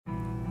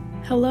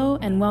Hello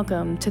and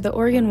welcome to the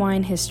Oregon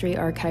Wine History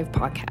Archive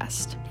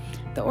podcast.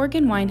 The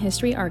Oregon Wine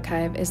History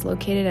Archive is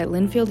located at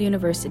Linfield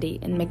University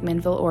in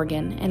McMinnville,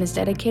 Oregon, and is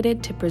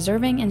dedicated to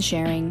preserving and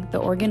sharing the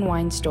Oregon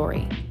wine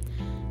story.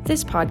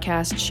 This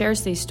podcast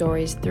shares these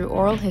stories through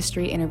oral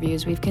history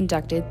interviews we've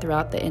conducted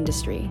throughout the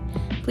industry.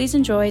 Please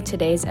enjoy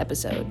today's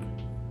episode.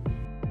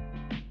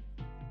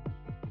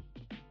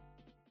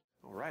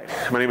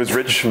 My name is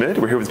Rich Schmidt.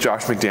 We're here with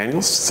Josh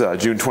McDaniels.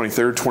 It's June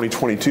 23rd,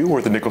 2022. We're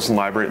at the Nicholson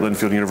Library at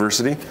Linfield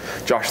University.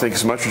 Josh, thank you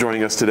so much for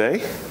joining us today.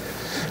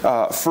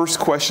 First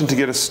question to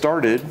get us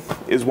started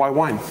is why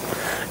wine?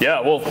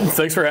 Yeah, well,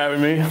 thanks for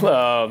having me.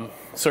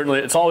 Certainly,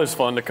 it's always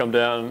fun to come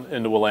down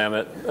into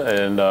Willamette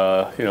and,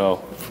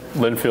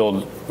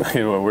 Linfield,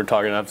 we're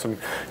talking about some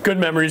good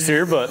memories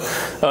here, but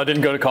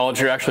didn't go to college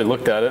here, actually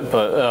looked at it,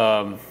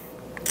 but,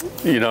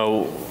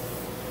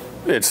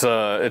 it's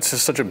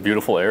just such a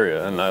beautiful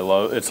area, and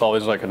it's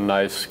always like a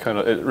nice kind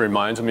of, it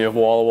reminds me of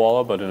Walla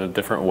Walla, but in a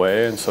different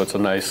way, and so it's a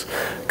nice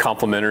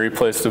complementary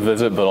place to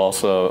visit, but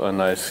also a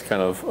nice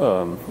kind of,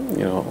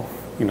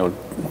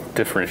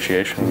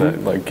 differentiation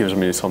that like gives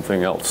me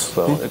something else.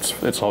 So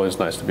it's always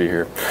nice to be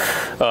here.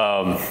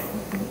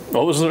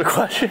 What was the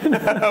question?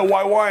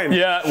 Why wine?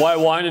 Yeah, why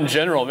wine in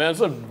general? Man, it's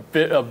a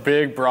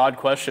big, broad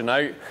question.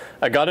 I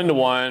got into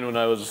wine when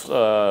I was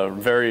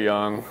very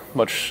young,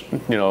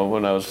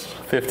 when I was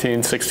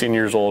 15, 16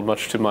 years old,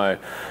 much to my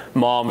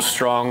mom's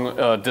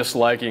strong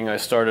disliking. I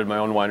started my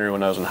own winery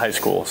when I was in high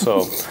school.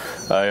 So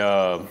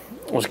I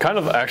was kind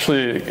of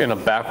actually in a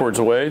backwards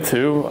way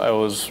too. I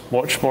was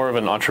much more of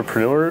an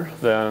entrepreneur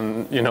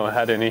than,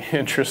 had any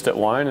interest at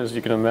wine, as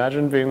you can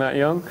imagine, being that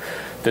young.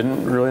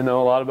 Didn't really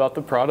know a lot about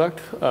the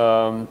product,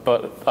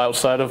 but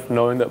outside of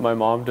knowing that my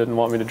mom didn't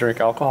want me to drink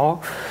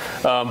alcohol,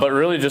 but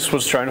really just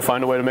was trying to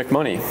find a way to make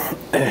money.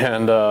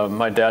 And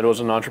my dad was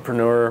an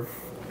entrepreneur,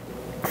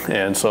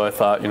 and so I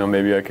thought,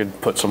 maybe I could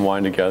put some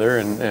wine together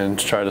and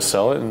try to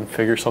sell it and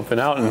figure something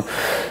out. And,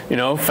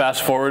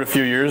 fast forward a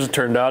few years, it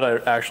turned out I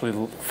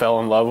actually fell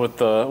in love with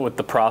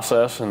the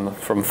process, and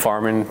from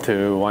farming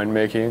to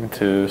winemaking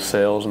to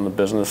sales and the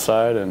business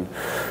side, and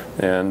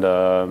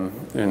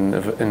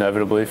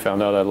inevitably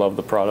found out I loved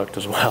the product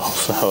as well.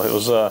 So it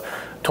was a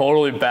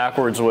totally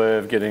backwards way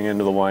of getting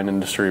into the wine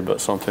industry, but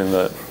something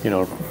that,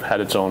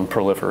 had its own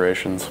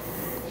proliferations.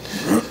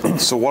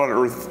 So what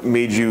on earth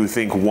made you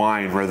think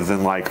wine rather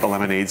than like a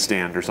lemonade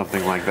stand or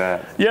something like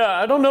that? Yeah,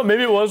 I don't know.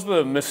 Maybe it was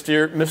the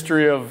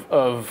mystery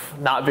of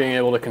not being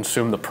able to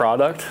consume the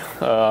product.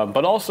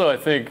 But also I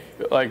think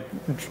like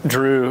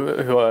Drew,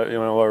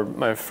 who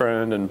my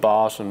friend and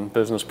boss and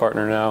business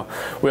partner now,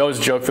 we always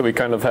joke that we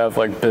kind of have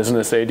like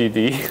business ADD.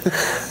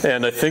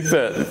 And I think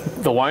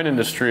that the wine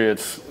industry,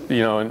 it's,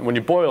 and when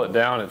you boil it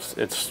down,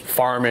 it's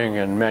farming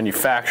and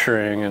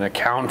manufacturing and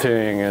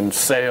accounting and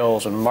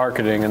sales and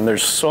marketing, and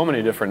there's so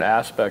many different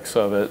aspects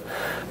of it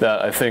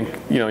that I think,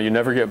 you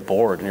never get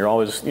bored, and you're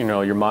always,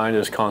 your mind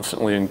is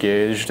constantly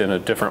engaged in a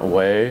different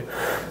way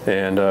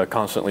and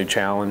constantly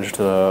challenged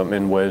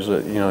in ways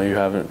that,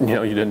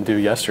 you didn't do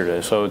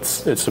yesterday. So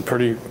it's a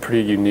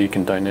pretty unique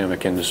and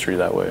dynamic industry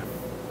that way.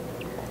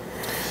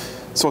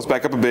 So let's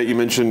back up a bit. You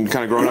mentioned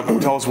kind of growing up.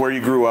 Tell us where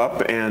you grew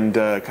up and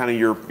kind of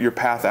your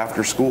path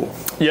after school.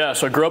 Yeah,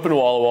 so I grew up in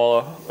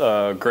Walla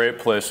Walla. Great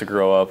place to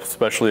grow up,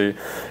 especially,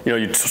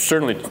 you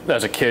certainly,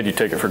 as a kid, you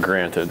take it for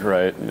granted,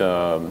 right?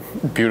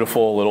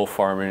 Beautiful little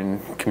farming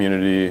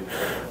community.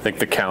 I think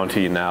the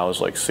county now is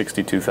like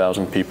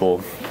 62,000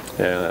 people.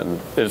 And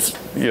it's,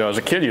 as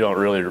a kid, you don't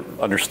really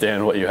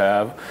understand what you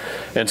have.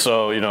 And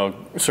so,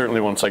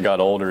 certainly once I got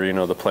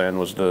older, the plan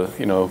was to,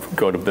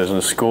 go to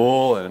business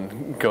school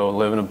and go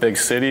live in a big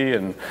city.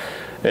 And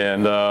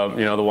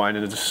the wine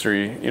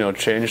industry,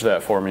 changed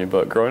that for me.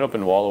 But growing up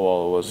in Walla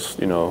Walla was,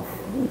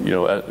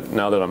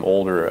 now that I'm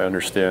older, I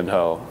understand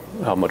how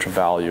much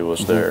value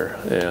was there.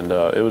 And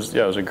it was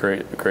a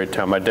great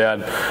time. My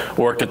dad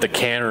worked at the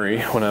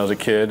cannery when I was a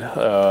kid,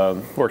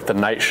 worked the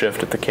night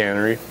shift at the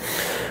cannery.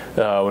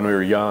 When we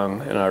were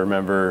young, and I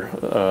remember,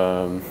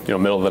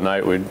 middle of the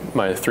night,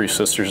 my three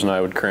sisters and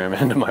I would cram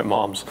into my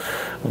mom's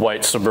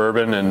white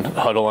Suburban and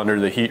huddle under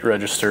the heat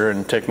register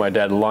and take my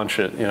dad lunch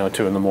at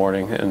 2 a.m.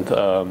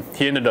 And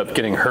he ended up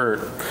getting hurt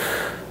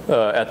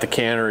at the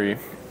cannery,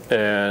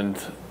 and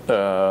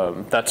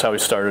that's how he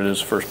started his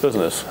first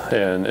business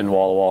in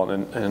Walla Walla.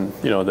 And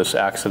this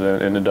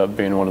accident ended up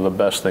being one of the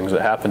best things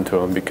that happened to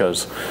him,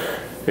 because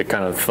it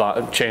kind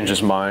of changed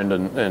his mind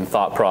and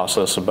thought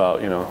process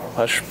about,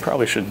 I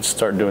probably should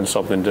start doing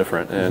something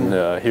different.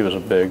 And he was a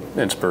big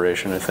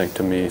inspiration, I think,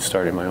 to me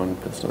starting my own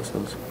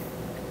businesses.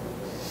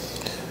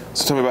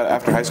 So tell me about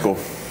after high school.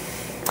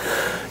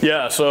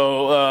 Yeah,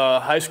 so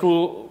high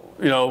school,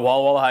 Walla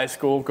Walla High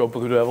School, go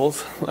Blue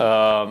Devils.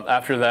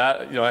 After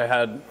that, I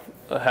had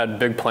had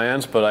big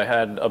plans, but I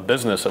had a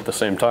business at the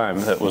same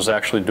time that was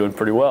actually doing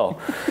pretty well.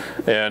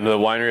 And the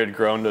winery had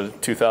grown to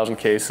 2,000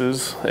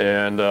 cases,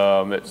 and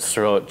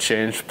it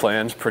changed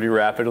plans pretty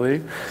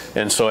rapidly.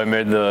 And so I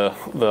made the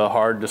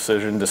hard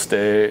decision to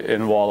stay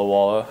in Walla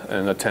Walla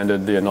and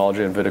attended the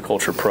enology and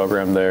viticulture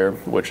program there,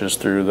 which is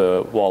through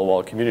the Walla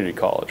Walla Community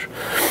College.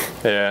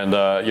 And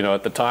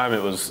at the time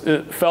it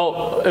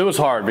was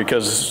hard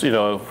because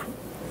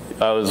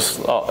I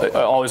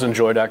always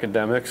enjoyed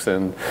academics,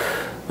 and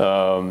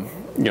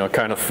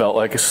kind of felt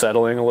like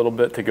settling a little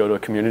bit to go to a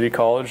community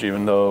college,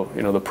 even though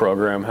the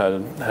program had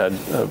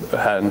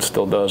and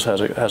still does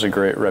has a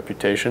great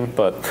reputation.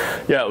 But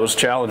yeah, it was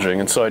challenging,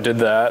 and so I did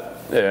that.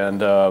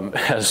 And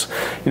as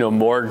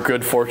more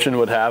good fortune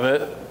would have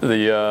it,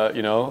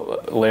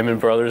 the Lehman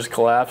Brothers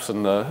collapse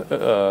and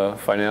the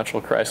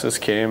financial crisis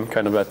came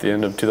kind of at the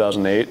end of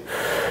 2008,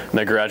 and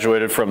I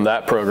graduated from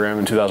that program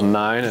in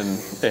 2009,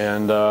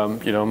 and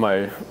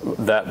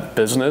that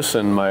business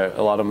and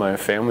a lot of my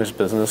family's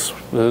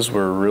businesses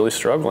were really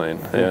struggling,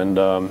 and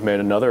made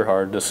another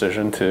hard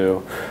decision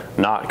to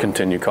not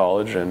continue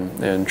college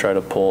and try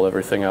to pull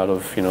everything out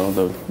of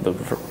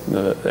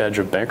the edge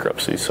of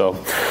bankruptcy. So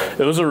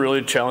it was a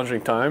really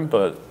challenging time,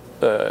 but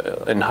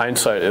in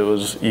hindsight, it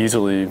was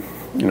easily,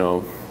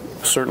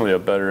 certainly a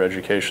better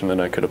education than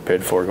I could have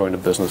paid for going to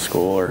business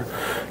school or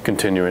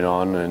continuing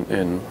on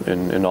in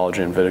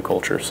enology and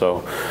viticulture.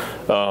 So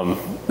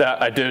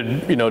that I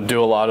did,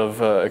 do a lot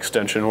of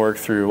extension work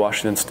through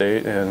Washington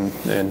State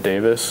and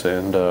Davis,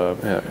 and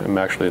I'm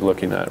actually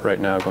looking at right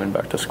now going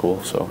back to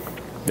school. So,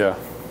 yeah.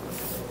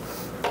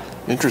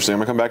 Interesting. I'm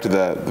gonna come back to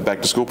the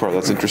back to school part.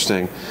 That's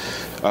interesting.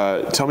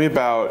 Tell me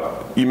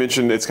about, you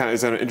mentioned it's kind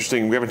of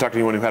interesting. We haven't talked to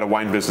anyone who had a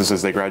wine business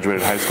as they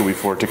graduated high school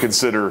before to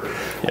consider.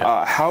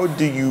 Yeah. How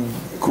do you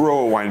grow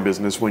a wine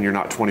business when you're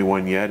not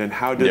 21 yet, and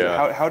how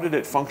did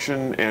it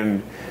function,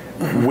 and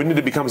when did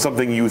it become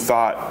something you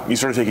thought you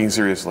started taking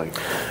seriously?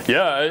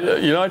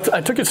 Yeah, I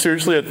took it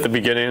seriously at the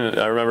beginning.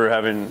 I remember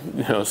having,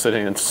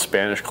 sitting in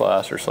Spanish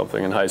class or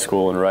something in high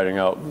school and writing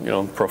out,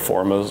 pro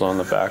formas on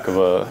the back of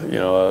a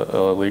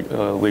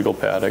legal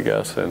pad, I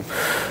guess, and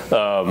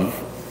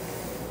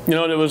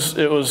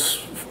it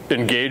was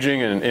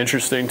engaging and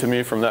interesting to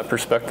me from that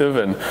perspective,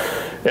 and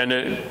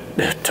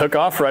it took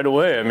off right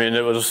away. I mean,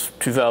 it was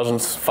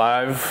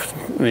 2005,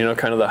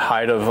 kind of the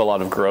height of a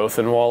lot of growth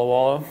in Walla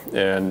Walla,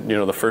 and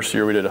the first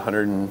year we did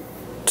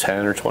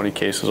 110 or 20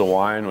 cases of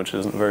wine, which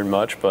isn't very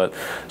much, but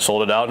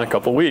sold it out in a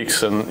couple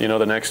weeks. And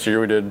the next year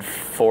we did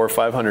 400 or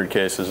 500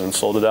 cases and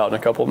sold it out in a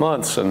couple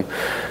months, and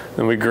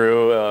then we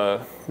grew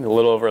a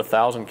little over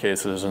 1,000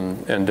 cases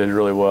and did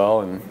really well,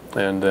 and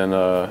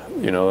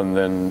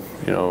then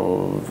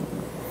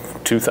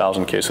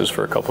 2,000 cases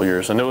for a couple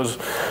years, and it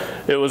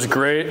was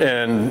great,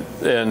 and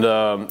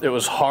it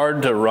was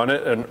hard to run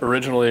it. And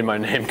originally, my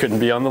name couldn't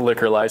be on the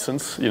liquor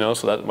license,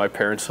 so that my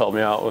parents helped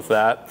me out with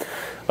that.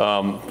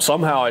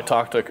 Somehow, I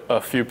talked a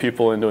few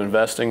people into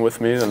investing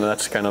with me, and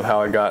that's kind of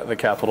how I got the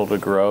capital to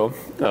grow.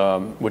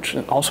 Which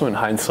also, in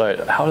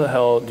hindsight, how the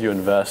hell do you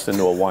invest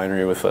into a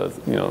winery with a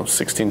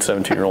 16,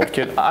 17-year-old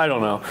kid? I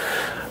don't know.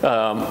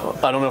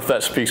 I don't know if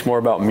that speaks more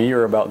about me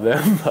or about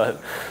them, but.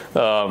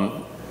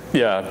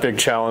 Yeah, big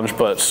challenge,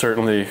 but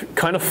certainly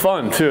kind of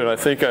fun too. And I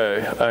think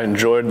I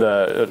enjoyed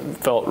that. It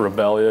felt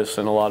rebellious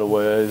in a lot of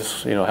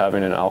ways,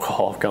 having an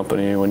alcohol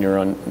company when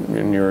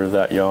you're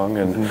that young,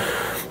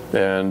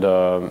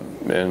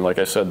 and like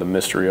I said, the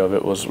mystery of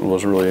it was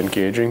really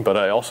engaging. But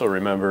I also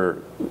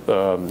remember,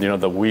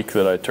 the week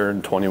that I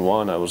turned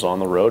 21, I was on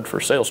the road for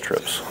sales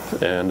trips,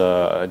 and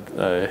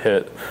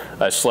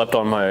I slept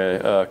on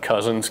my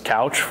cousin's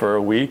couch for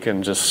a week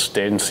and just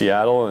stayed in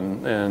Seattle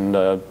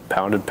and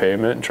pounded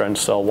pavement and trying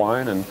to sell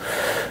wine, and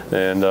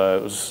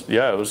it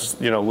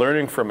was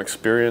learning from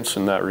experience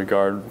in that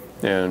regard.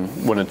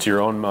 And when it's your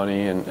own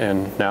money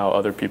and now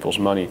other people's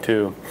money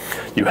too,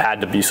 you had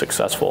to be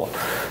successful.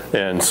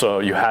 And so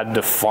you had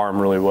to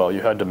farm really well.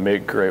 You had to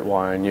make great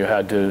wine. You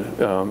had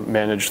to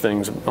manage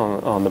things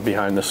on the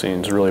behind the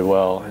scenes really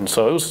well. And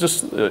so it was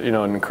just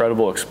an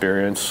incredible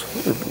experience,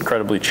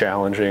 incredibly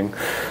challenging,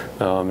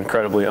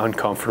 incredibly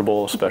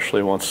uncomfortable,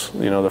 especially once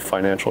the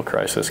financial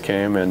crisis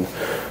came. And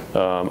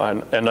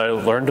I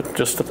learned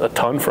just a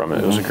ton from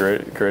it. It was a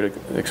great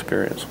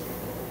experience.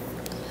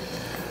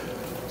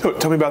 So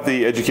tell me about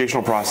the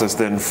educational process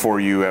then for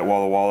you at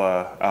Walla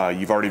Walla.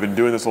 You've already been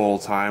doing this a little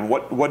time.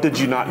 What did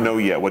you not know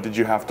yet? What did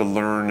you have to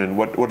learn, and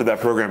what did that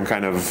program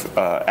kind of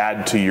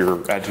add to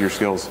your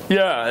skills?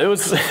 Yeah,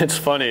 it's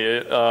funny.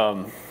 It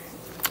was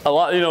a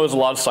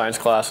lot of science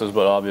classes,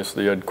 but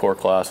obviously you had core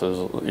classes.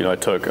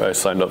 I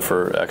signed up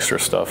for extra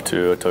stuff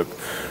too. I took,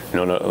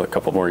 a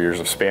couple more years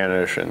of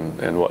Spanish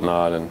and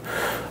whatnot, and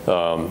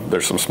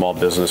there's some small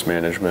business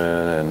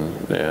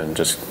management and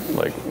just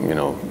like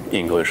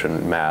English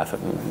and math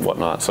and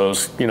whatnot. So it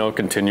was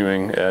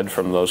continuing ed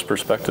from those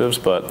perspectives,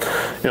 but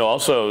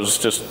also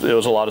it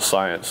was a lot of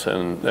science,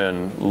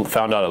 and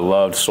found out I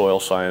loved soil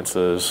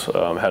sciences.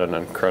 Had an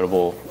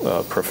incredible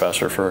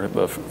professor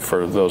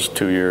for those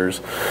 2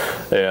 years,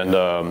 and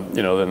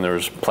then there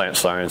was plant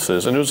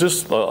sciences, and it was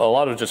just a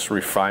lot of just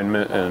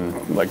refinement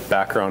and like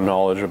background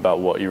knowledge about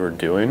what you were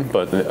doing.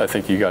 But I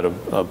think you got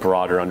a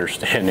broader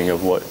understanding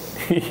of what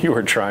you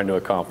were trying to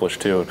accomplish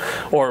too,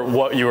 or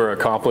what you were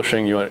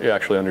accomplishing. You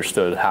actually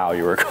understood how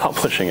you were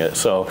accomplishing it.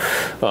 So,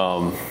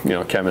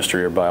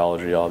 chemistry or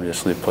biology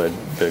obviously played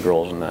big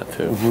roles in that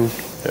too.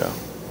 Mm-hmm. Yeah.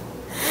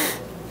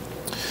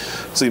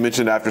 So you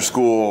mentioned after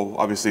school,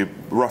 obviously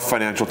rough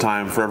financial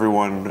time for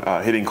everyone,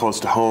 hitting close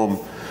to home.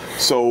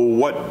 So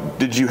what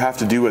did you have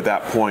to do at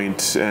that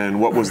point,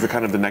 and what was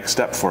the next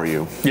step for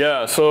you?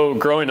 Yeah, so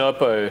growing up,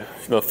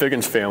 the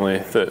Figgins family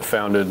that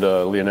founded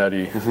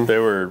Leonetti, mm-hmm. They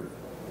were,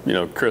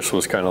 Chris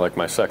was kind of like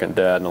my second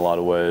dad in a lot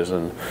of ways,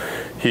 and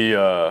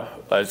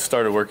I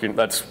started working.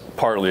 That's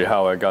partly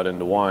how I got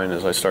into wine,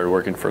 is I started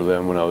working for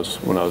them when I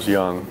was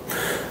young,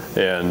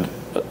 and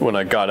when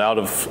I got out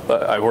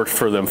I worked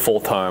for them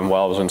full time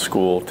while I was in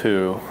school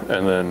too,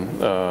 and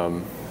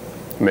then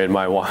made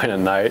my wine at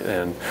night,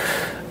 and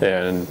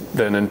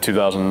then in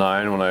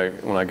 2009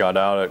 when I got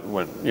out, I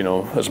went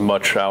as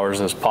much hours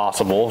as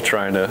possible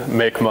trying to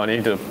make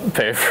money to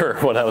pay for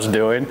what I was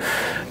doing,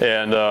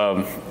 and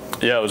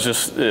it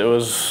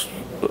was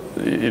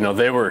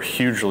they were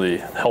hugely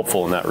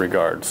helpful in that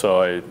regard. So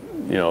I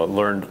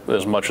learned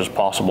as much as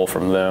possible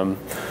from them.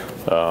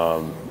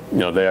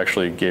 They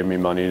actually gave me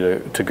money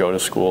to go to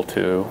school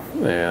too,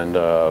 and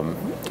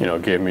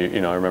gave me,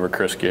 I remember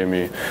Chris gave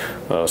me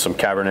some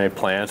Cabernet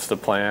plants to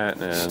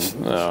plant,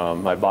 and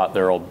I bought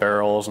their old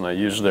barrels, and I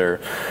used their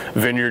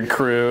vineyard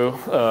crew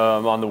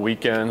on the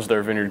weekends.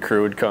 Their vineyard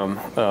crew would come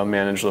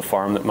manage the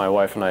farm that my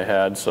wife and I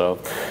had. So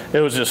it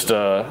was just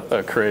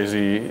a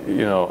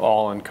crazy,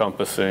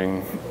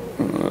 all-encompassing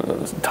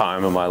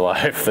time of my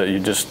life that you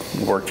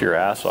just worked your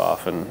ass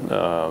off, and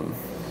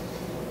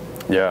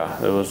it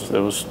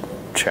was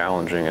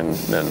challenging,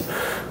 and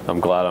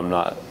I'm glad I'm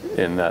not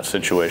in that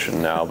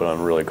situation now, but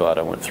I'm really glad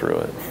I went through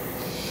it.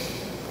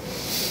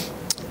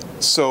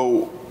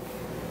 So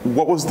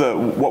what was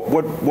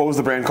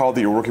the brand called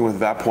that you were working with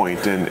at that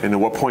point, and at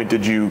what point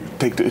did you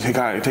take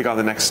on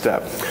the next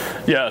step?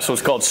 Yeah, so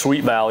it's called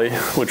Sweet Valley,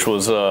 which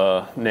was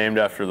named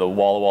after the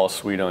Walla Walla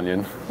sweet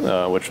onion,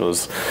 which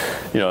was,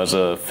 as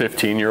a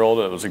 15-year-old,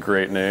 it was a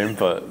great name,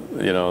 but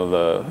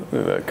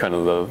the kind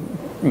of the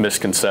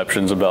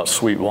misconceptions about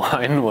sweet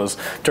wine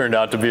turned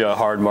out to be a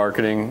hard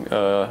marketing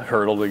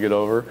hurdle to get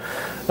over.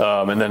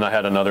 And then I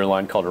had another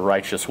line called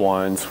Righteous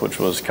Wines, which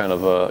was kind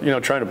of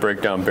trying to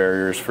break down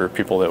barriers for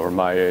people that were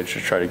my age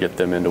to try to get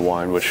them into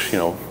wine, which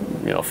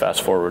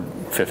fast forward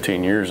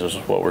 15 years is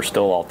what we're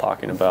still all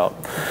talking about.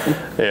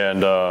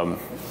 And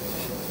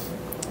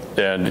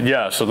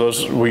yeah, so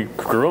we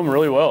grew them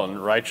really well,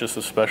 and Righteous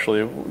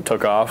especially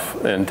took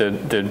off and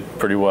did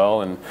pretty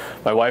well. And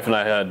my wife and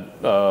I had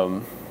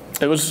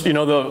it was,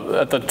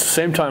 at the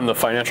same time, the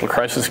financial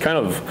crisis kind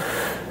of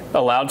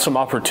allowed some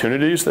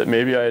opportunities that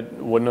maybe I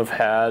wouldn't have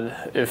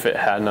had if it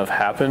hadn't have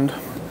happened.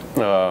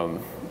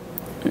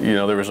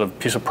 There was a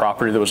piece of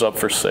property that was up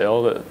for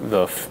sale that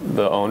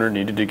the owner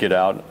needed to get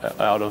out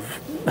of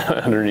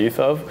underneath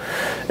of,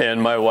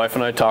 and my wife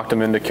and I talked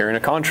him into carrying a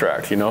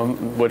contract,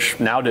 which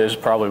nowadays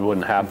probably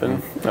wouldn't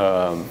happen.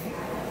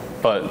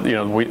 But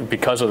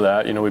because of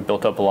that, we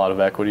built up a lot of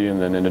equity, and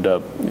then ended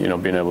up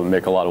being able to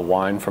make a lot of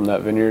wine from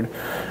that vineyard,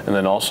 and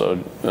then also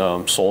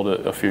sold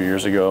it a few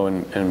years ago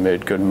and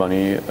made good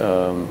money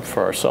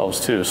for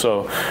ourselves too.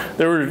 So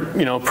there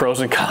were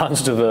pros and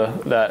cons to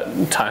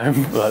that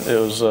time, but it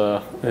was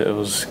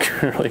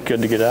really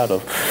good to get out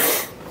of.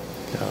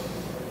 Yeah.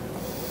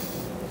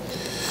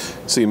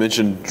 So you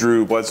mentioned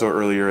Drew Bledsoe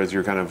earlier as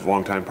your kind of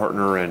longtime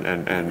partner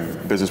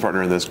and business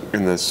partner in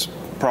this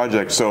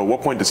project. So at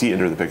what point does he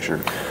enter the picture?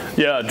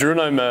 Yeah, Drew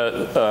and I met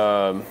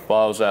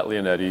while I was at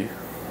Leonetti,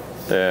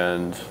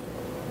 and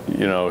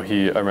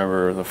I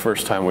remember the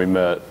first time we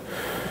met,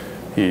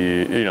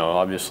 he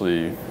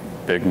obviously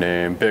big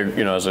name,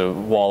 as a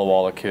Walla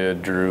Walla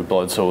kid, Drew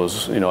Bledsoe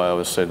was, I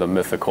always say, the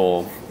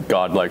mythical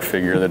godlike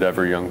figure that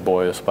every young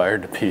boy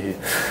aspired to be,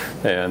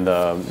 and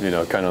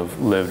kind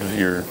of lived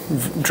your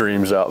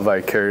dreams out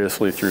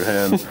vicariously through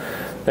him.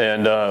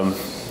 And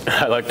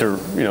I like to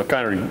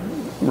kind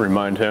of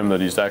remind him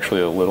that he's actually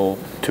a little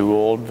too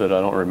old, that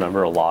I don't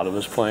remember a lot of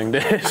his playing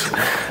days,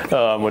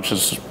 which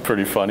is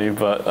pretty funny.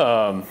 But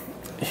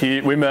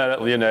we met at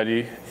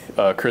Leonetti.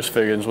 Chris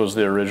Figgins was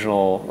the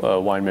original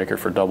winemaker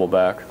for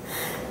Doubleback,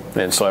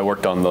 and so I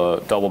worked on the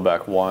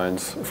Doubleback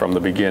wines from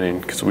the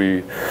beginning, because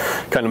we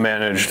kind of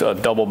managed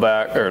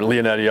Doubleback, or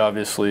Leonetti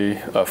obviously,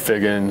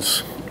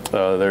 Figgins,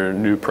 their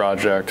new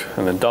project,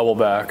 and then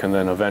Doubleback, and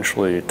then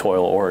eventually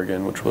Toil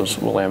Oregon, which was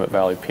Willamette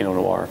Valley Pinot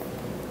Noir.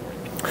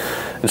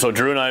 And so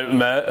Drew and I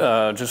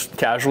met just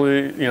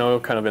casually,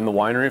 kind of in the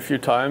winery a few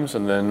times,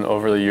 and then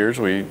over the years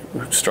we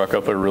struck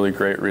up a really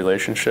great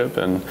relationship,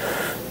 and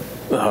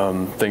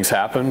things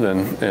happened,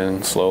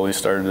 and slowly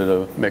started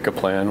to make a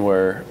plan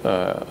where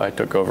I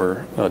took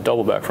over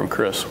Doubleback from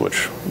Chris,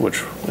 which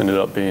ended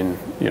up being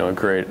a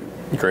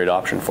great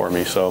option for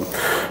me. So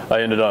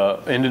I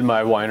ended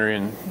my winery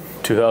in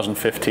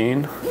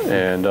 2015,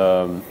 and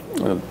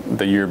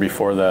the year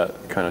before that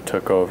kind of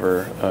took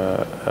over.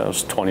 I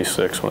was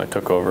 26 when I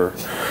took over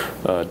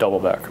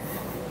Doubleback.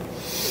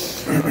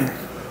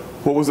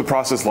 What was the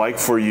process like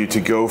for you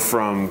to go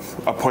from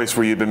a place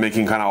where you'd been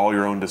making kind of all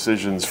your own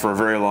decisions for a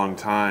very long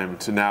time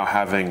to now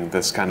having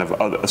this kind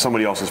of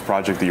somebody else's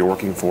project that you're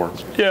working for?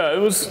 Yeah, it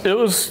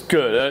was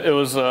good. It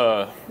was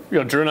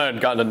Drew and I had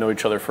gotten to know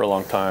each other for a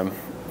long time.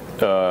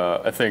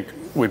 I think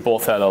we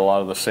both had a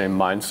lot of the same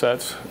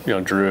mindsets.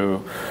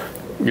 Drew,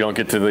 you don't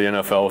get to the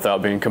NFL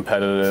without being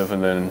competitive,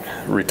 and then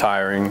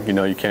retiring,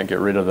 you can't get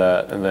rid of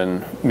that. And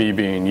then me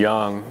being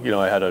young,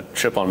 I had a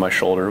chip on my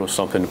shoulder with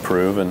something to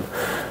prove, and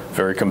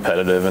very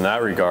competitive in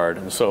that regard.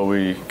 And so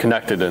we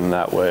connected in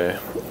that way.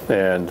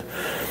 And,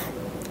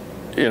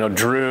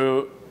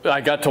 Drew,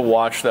 I got to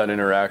watch that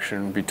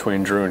interaction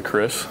between Drew and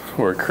Chris,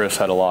 where Chris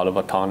had a lot of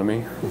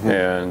autonomy. Mm-hmm.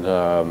 And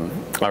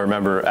I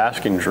remember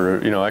asking Drew,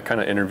 I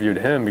kind of interviewed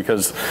him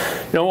because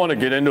you don't want to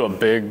get into a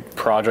big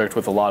project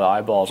with a lot of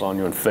eyeballs on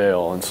you and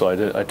fail. And so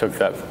I took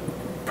that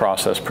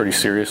process pretty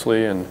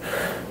seriously, and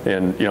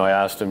I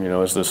asked him,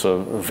 is this a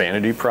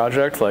vanity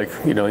project like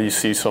you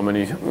see so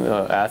many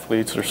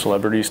athletes or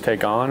celebrities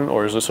take on,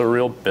 or is this a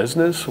real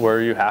business where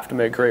you have to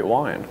make great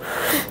wine?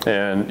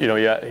 And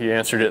yeah, he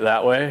answered it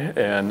that way,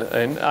 and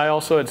I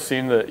also had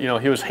seen that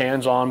he was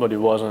hands-on, but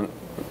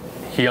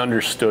he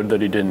understood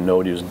that he didn't know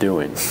what he was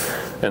doing,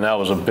 and that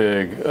was a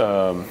big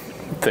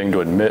thing to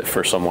admit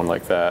for someone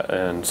like that,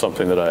 and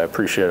something that I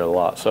appreciated a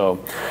lot.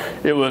 So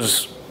it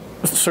was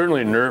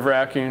certainly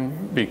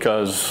nerve-wracking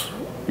because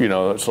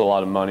it's a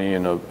lot of money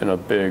and a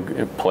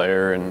big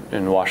player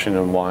in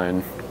Washington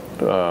wine,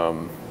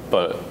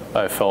 but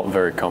I felt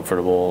very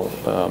comfortable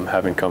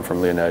having come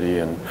from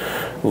Leonetti and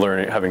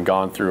having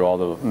gone through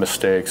all the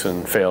mistakes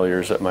and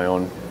failures at my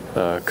own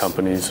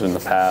companies in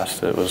the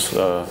past. It was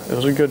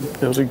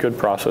a good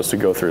process to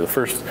go through. The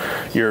first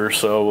year or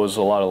so was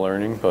a lot of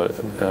learning, but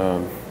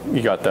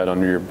you got that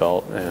under your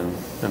belt, and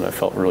I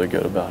felt really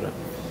good about it.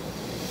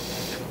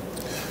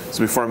 So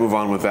before I move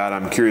on with that,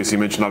 I'm curious, you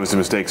mentioned obviously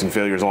mistakes and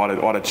failures, a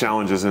lot of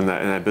challenges in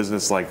that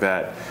business like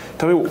that.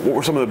 Tell me, what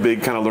were some of the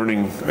big kind of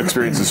learning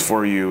experiences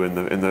for you in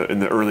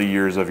the early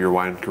years of your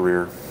wine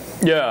career?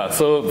 Yeah,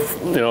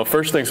 so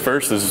first things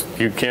first is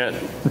you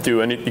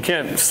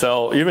can't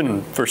sell,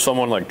 even for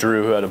someone like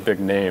Drew who had a big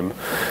name,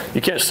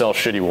 you can't sell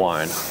shitty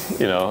wine,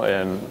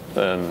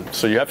 and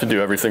so you have to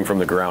do everything from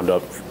the ground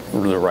up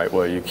the right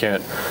way. You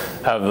can't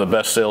have the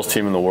best sales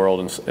team in the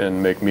world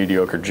and make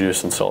mediocre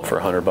juice and sell it for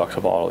 $100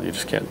 a bottle. You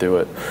just can't do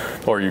it,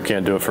 or you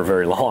can't do it for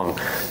very long.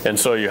 And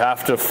so you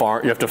have to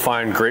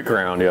find great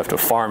ground. You have to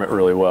farm it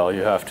really well.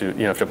 You have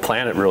to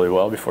plant it really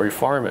well before you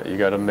farm it. You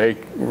got to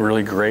make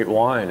really great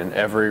wine in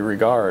every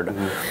regard.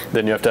 Mm-hmm.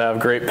 Then you have to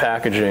have great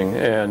packaging,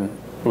 and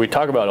we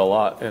talk about it a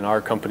lot in our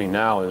company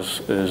now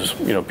is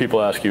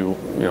people ask you,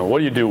 what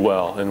do you do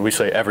well? And we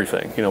say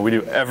everything. We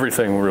do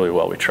everything really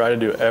well. We try to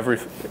do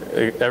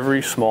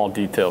every small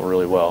detail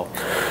really well.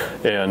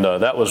 And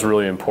that was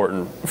really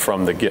important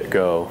from the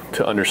get-go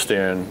to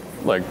understand,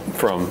 like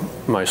from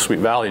my Sweet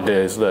Valley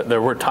days, that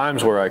there were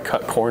times where I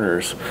cut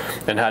corners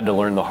and had to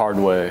learn the hard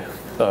way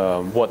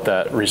what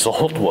that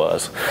result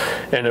was.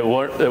 And it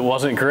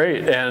wasn't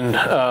great. And,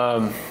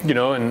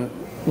 and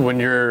when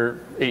you're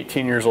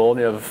 18 years old,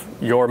 you have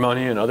your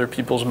money and other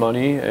people's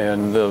money,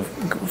 and the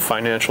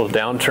financial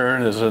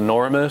downturn is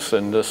enormous,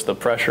 and just the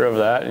pressure of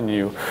that, and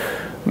you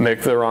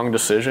make the wrong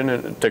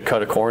decision to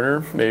cut a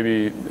corner,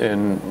 maybe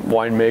in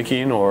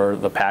winemaking or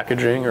the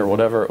packaging or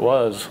whatever it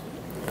was.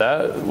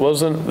 That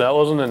wasn't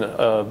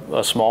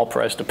a small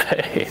price to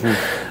pay,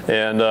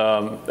 and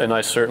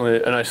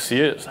I see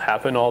it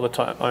happen all the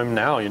time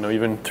now.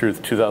 Even through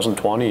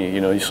 2020,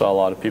 you saw a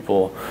lot of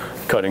people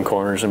cutting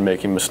corners and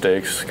making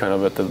mistakes, kind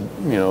of at the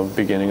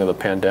beginning of the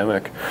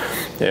pandemic,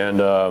 and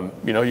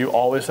you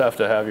always have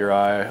to have your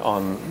eye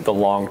on the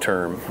long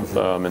term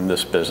in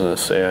this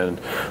business. And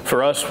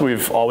for us,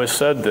 we've always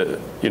said that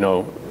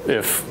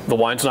if the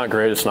wine's not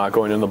great, it's not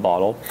going in the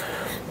bottle.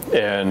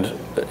 And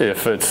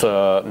if it's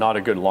not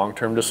a good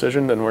long-term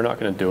decision, then we're not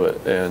going to do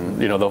it. And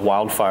the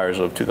wildfires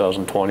of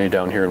 2020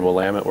 down here in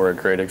Willamette were a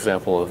great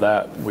example of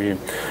that. We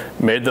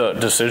made the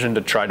decision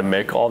to try to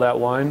make all that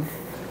wine,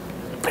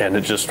 and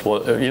it just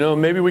was,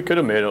 maybe we could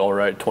have made it all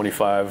right,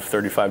 $25,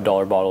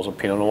 $35 bottles of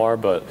Pinot Noir,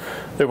 but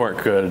they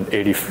weren't good.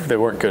 They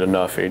weren't good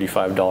enough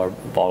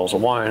 $85 bottles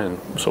of wine, and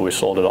so we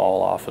sold it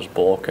all off as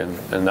bulk, and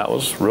that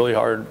was really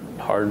hard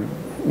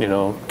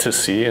to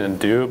see and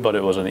do, but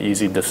it was an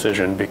easy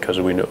decision because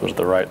we knew it was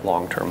the right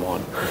long-term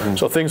one. Mm-hmm.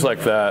 So things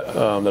like that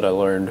that I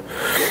learned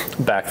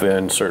back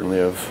then certainly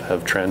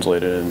have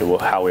translated into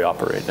how we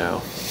operate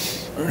now.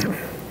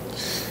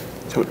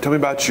 So tell me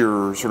about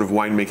your sort of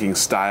winemaking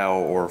style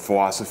or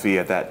philosophy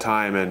at that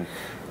time, and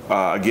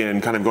again,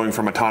 kind of going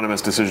from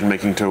autonomous decision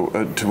making to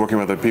working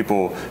with other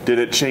people. Did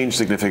it change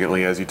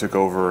significantly as you took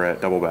over at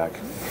Doubleback?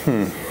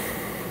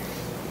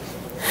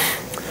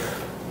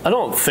 I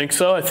don't think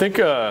so. I think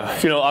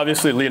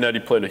obviously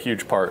Leonetti played a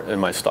huge part in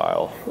my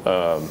style.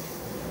 I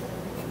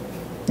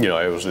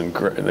was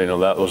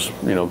that was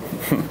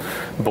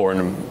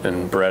born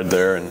and bred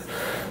there and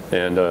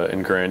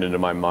ingrained into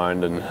my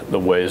mind and the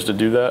ways to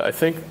do that. I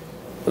think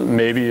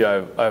maybe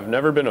I've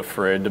never been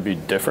afraid to be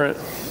different,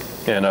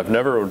 and I've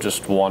never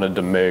just wanted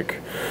to make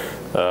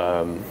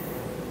kind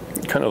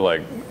of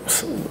like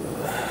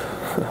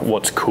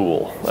what's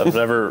cool. I've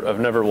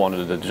never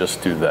wanted to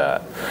just do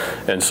that,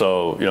 and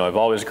so I've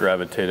always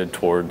gravitated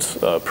towards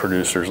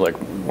producers like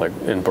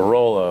in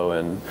Barolo,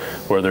 and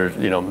where there's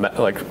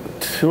like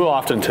too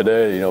often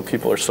today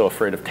people are so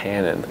afraid of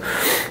tannin,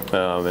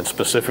 and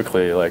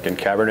specifically like in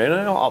Cabernet,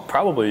 and I'll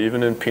probably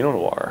even in Pinot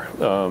Noir.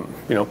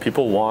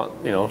 People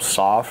want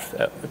soft,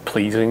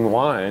 pleasing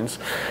wines,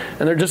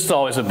 and they're just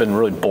always have been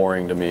really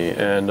boring to me.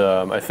 And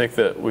I think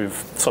that we've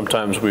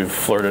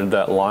flirted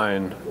that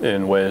line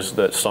in ways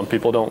that some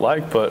people don't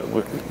like, but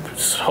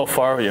so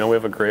far we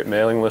have a great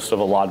mailing list of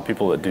a lot of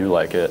people that do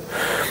like it,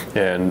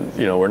 and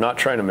we're not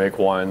trying to make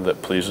wine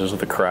that pleases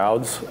the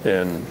crowds,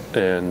 and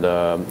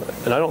I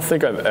don't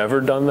think I've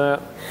ever done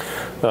that,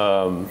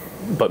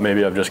 but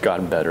maybe I've just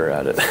gotten better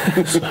at it.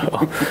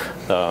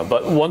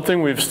 But one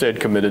thing we've stayed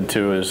committed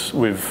to is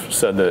we've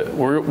said that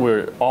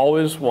we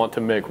always want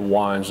to make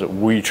wines that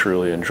we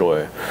truly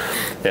enjoy,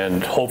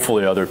 and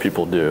hopefully other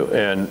people do.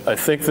 And I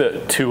think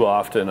that too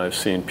often I've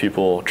seen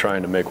people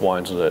trying to make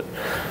wines that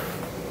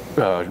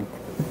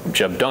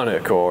Jeb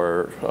Dunnick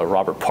or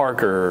Robert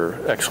Parker,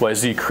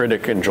 XYZ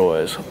critic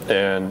enjoys,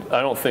 and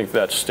I don't think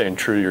that's staying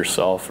true to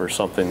yourself or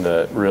something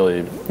that really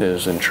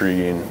is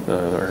intriguing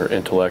or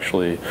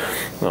intellectually,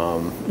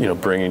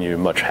 bringing you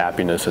much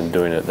happiness in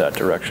doing it that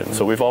direction.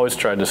 So we've always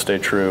tried to stay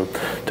true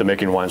to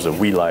making wines that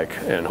we like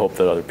and hope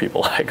that other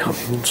people like them.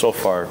 So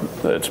far,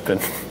 it's been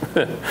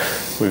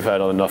we've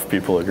had enough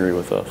people agree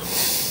with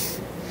us.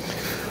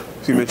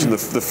 So you mentioned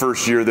the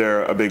first year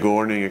there, a big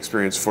learning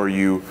experience for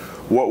you.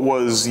 What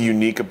was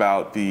unique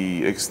about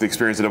the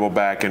experience at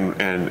Doubleback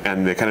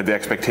and the kind of the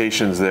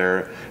expectations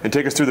there? And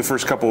take us through the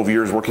first couple of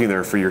years working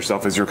there for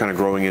yourself as you're kind of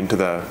growing into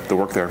the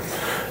work there.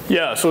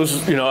 Yeah, so it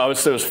was, I would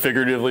say it was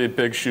figuratively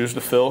big shoes to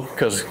fill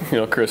because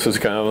Chris is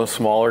kind of a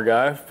smaller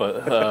guy,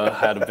 but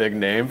had a big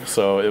name.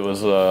 So it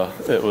was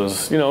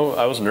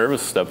I was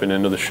nervous stepping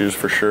into the shoes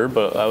for sure,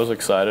 but I was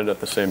excited at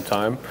the same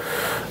time.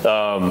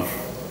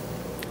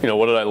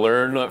 What did I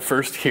learn that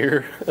first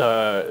year?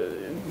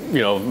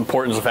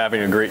 Importance of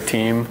having a great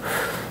team,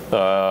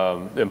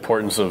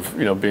 importance of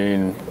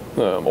being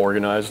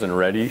organized and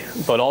ready,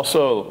 but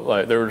also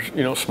like there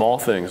were small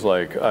things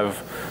like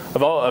I've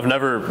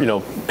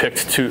never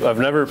picked too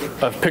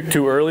I've picked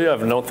too early. I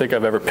don't think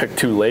I've ever picked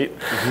too late.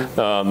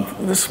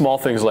 Small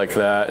things like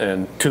that.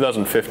 And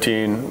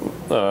 2015.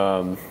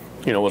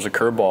 Was a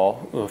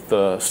curveball with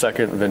the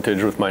second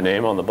vintage with my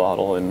name on the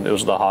bottle, and it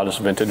was the hottest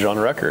vintage on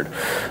record.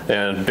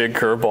 And big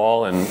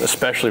curveball, and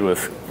especially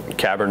with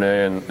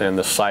Cabernet and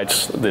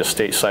the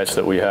estate sites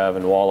that we have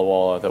in Walla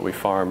Walla that we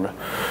farm,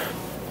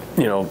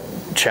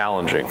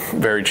 challenging,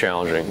 very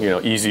challenging.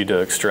 Easy to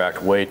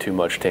extract way too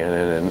much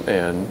tannin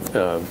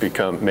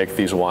and make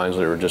these wines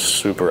that are just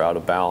super out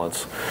of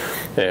balance.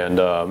 And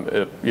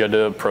you had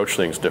to approach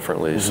things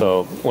differently.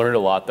 So learned a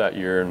lot that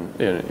year, and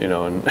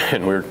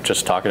we were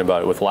just talking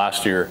about it with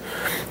last year,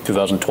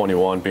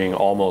 2021 being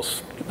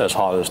almost as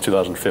hot as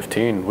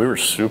 2015. We were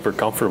super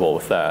comfortable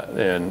with that,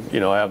 and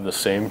I have the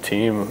same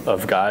team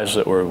of guys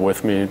that were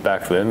with me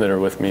back then that are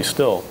with me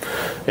still,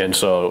 and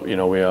so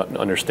we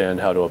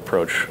understand how to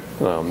approach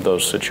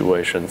those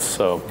situations.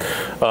 So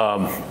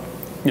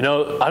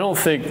I don't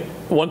think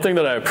one thing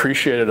that I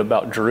appreciated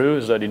about Drew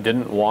is that he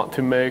didn't want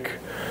to make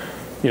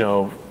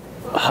 100%,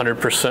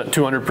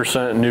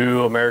 200%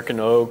 new American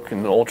oak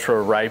and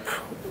ultra ripe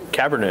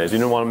Cabernets. He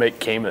didn't want to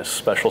make Camus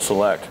Special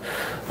Select.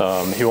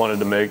 He wanted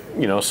to make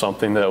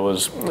something that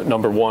was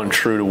number one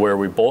true to where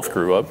we both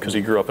grew up, because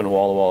he grew up in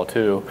Walla Walla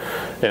too,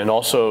 and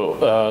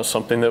also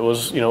something that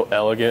was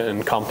elegant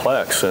and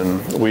complex.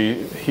 And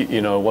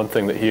one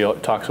thing that he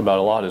talks about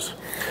a lot is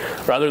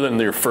rather than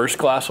your first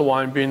glass of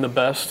wine being the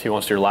best, he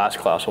wants your last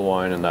glass of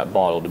wine in that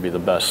bottle to be the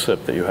best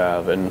sip that you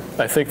have. And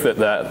I think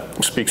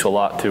that speaks a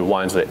lot to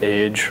wines that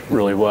age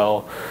really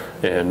well,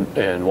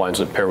 and wines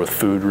that pair with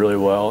food really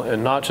well,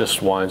 and not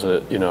just wines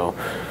that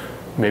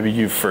maybe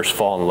you first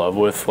fall in love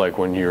with like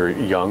when you're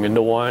young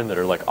into wine, that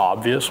are like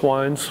obvious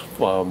wines,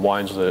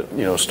 wines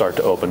that start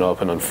to open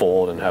up and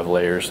unfold and have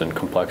layers and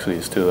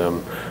complexities to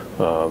them.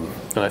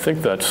 And I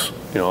think that's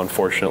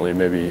unfortunately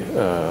maybe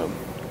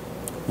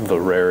the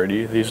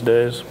rarity these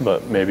days,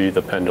 but maybe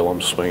the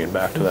pendulum's swinging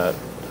back to that.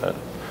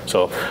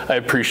 So I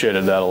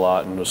appreciated that a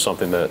lot, and was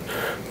something that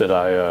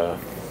I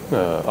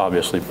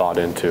obviously bought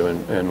into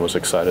and was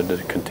excited to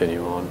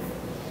continue on.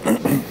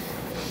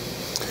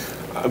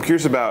 I'm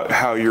curious about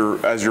how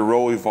as your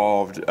role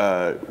evolved.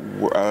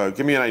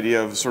 Give me an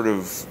idea of sort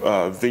of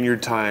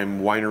vineyard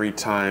time, winery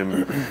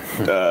time.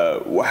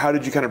 How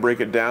did you kind of break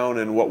it down,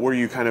 and what were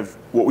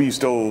you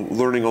still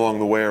learning along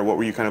the way, or what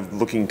were you kind of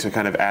looking to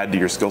kind of add to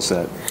your skill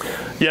set?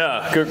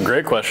 Yeah,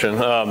 great question.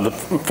 The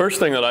first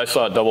thing that I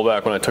saw at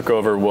Doubleback when I took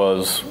over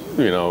was,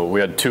 we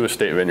had 2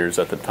 estate vineyards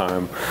at the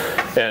time,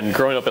 and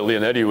growing up at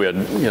Leonetti, we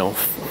had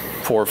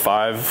 4 or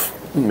 5,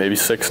 maybe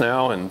 6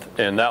 now, and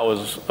that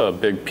was a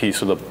big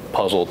piece of the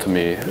puzzle to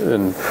me.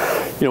 And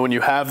when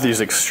you have these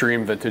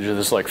extreme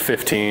vintages like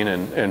 15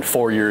 and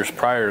 4 years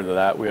prior to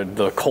that, we had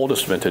the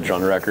coldest vintage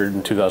on record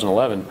in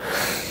 2011.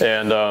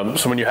 And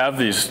so when you have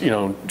these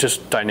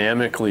just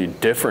dynamically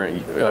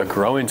different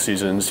growing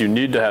seasons, you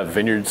need to have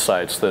vineyard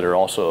sites that are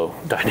also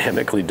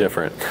dynamically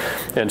different.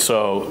 And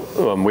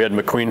so we had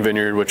McQueen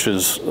Vineyard, which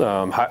is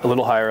a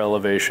little higher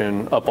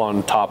elevation, up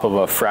on top of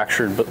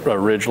a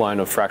ridge line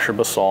of fractured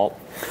basalt.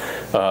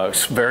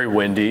 It's very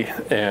windy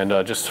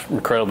and just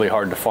incredibly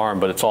hard to farm,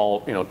 but it's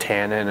all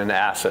tannin and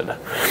acid.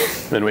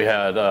 Then we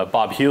had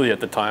Bob Healy at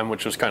the time,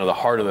 which was kind of the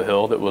heart of the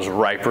hill, that was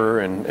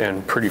riper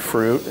and pretty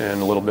fruit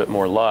and a little bit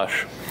more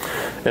lush.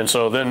 And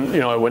so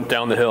then I went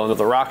down the hill into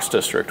the Rocks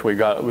District. We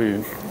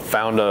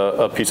found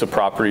a piece of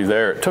property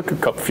there. It took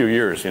a few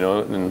years,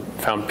 and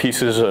found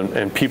pieces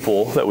and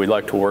people that we'd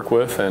like to work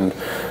with, and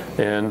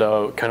kind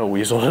of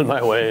weaseled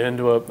my way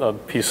into a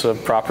piece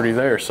of property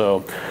there.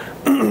 So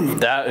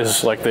that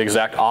is like the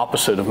exact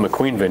opposite of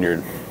McQueen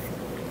Vineyard.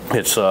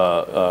 It's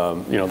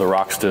the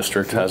Rocks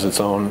District has its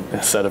own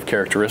set of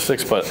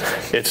characteristics, but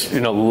it's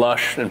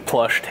lush and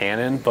plush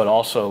tannin, but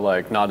also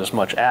like not as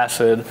much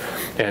acid,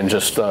 and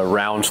just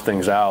rounds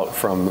things out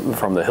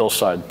from the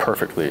hillside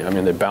perfectly. I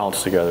mean, they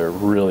balance together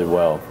really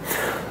well.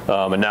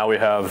 And now we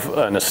have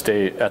an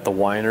estate at the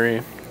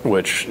Winery,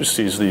 which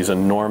sees these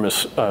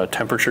enormous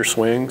temperature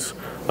swings.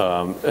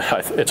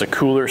 It's a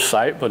cooler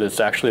site, but it's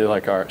actually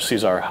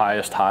sees our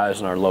highest highs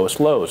and our lowest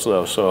lows,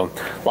 though. So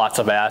lots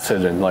of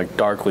acid and like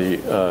darkly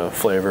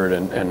flavored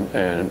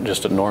and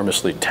just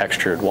enormously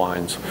textured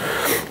wines.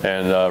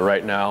 And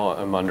right now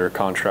I'm under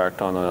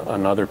contract on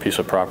another piece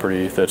of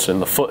property that's in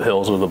the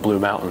foothills of the Blue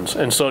Mountains.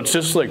 And so it's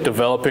just like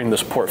developing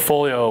this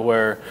portfolio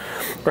where,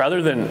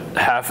 rather than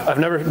I've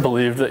never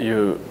believed that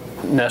you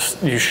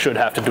should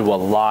have to do a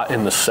lot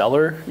in the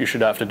cellar. You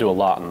should have to do a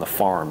lot in the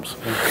farms,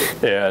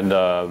 and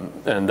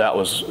that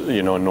was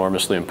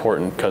enormously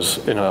important,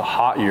 because in a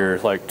hot year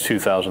like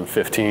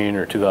 2015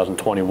 or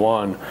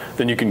 2021,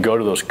 then you can go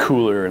to those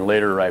cooler and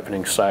later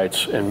ripening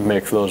sites and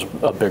make those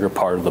a bigger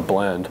part of the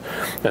blend,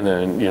 and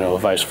then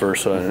vice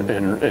versa.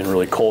 In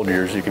really cold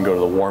years, you can go to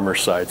the warmer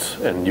sites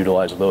and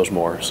utilize those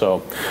more.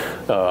 So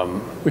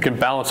we can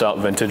balance out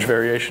vintage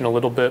variation a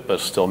little bit, but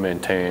still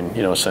maintain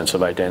a sense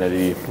of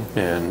identity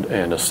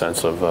and a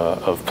sense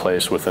of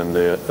place within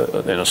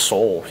in a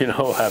soul,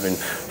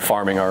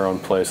 farming our own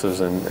places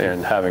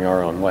and having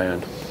our own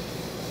land.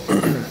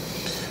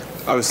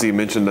 Obviously, you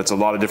mentioned that's a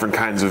lot of different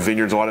kinds of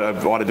vineyards, a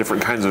lot of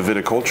different kinds of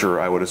viticulture,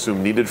 I would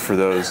assume, needed for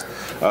those.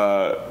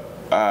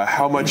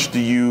 How much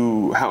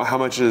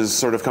is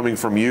sort of coming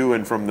from you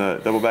and from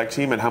the Doubleback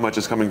team, and how much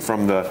is coming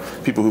from the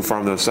people who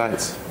farm those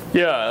sites?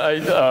 Yeah,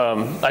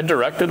 I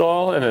direct it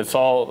all, and it's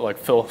all like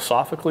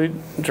philosophically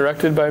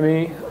directed by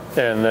me.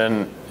 And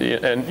then,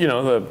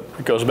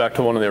 it goes back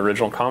to one of the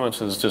original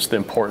comments, is just the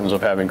importance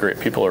of having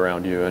great people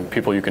around you, and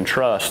people you can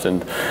trust,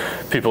 and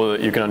people that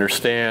you can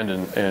understand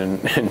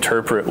and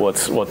interpret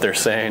what they're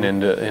saying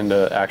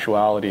into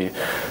actuality.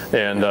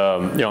 And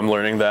I'm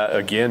learning that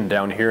again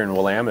down here in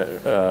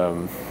Willamette.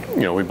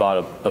 We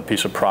bought a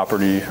piece of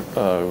property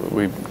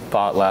we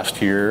bought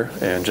last year,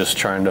 and just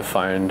trying to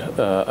find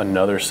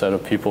another set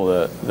of people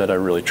that I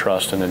really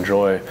trust and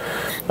enjoy.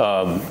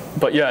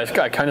 But yeah,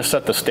 I kind of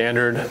set the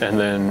standard, and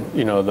then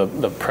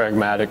the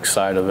pragmatic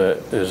side of it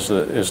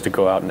is to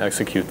go out and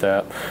execute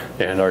that,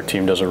 and our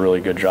team does a really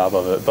good job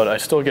of it. But I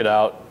still get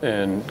out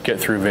and get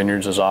through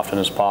vineyards as often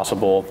as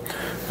possible.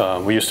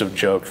 We used to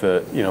joke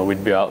that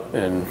we'd be out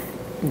in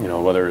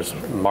whether it's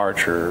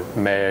March or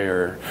May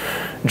or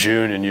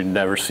June, and you'd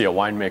never see a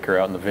winemaker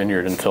out in the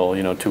vineyard until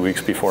 2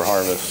 weeks before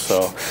harvest.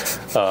 So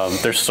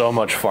there's so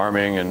much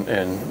farming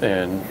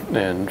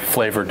and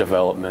flavor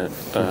development,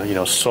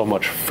 so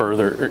much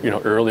further,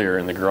 earlier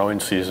in the growing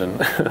season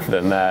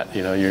than that.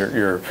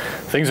 Your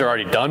things are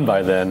already done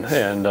by then,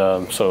 and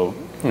so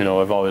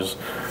I've always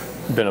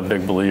been a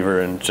big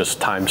believer in just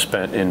time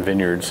spent in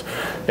vineyards.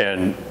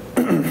 And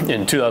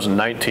in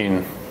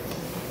 2019.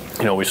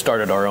 We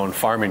started our own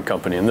farming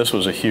company, and this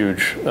was a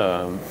huge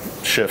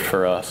shift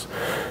for us.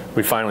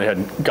 We finally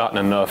had gotten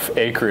enough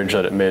acreage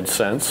that it made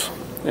sense,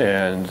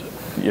 and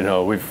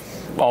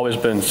we've always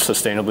been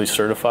sustainably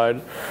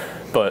certified,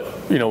 but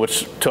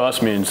which to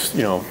us means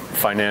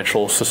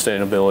financial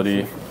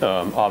sustainability,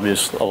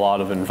 obvious a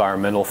lot of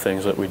environmental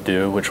things that we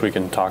do, which we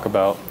can talk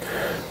about.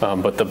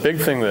 But the big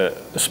thing that,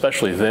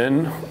 especially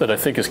then, that I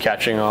think is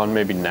catching on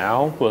maybe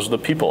now, was the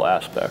people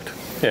aspect.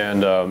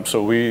 And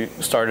so we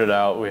started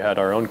out, we had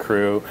our own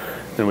crew,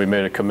 and we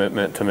made a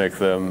commitment to make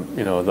them,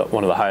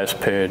 one of the highest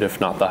paid, if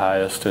not the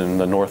highest, in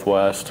the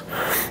Northwest.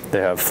 They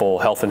have full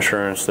health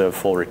insurance, they have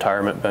full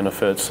retirement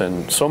benefits,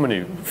 and so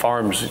many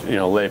farms,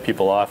 lay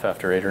people off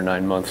after 8 or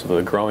 9 months of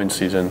the growing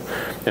season,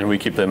 and we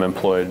keep them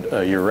employed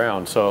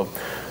year-round. So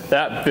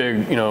that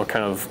big,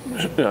 kind of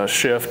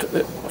shift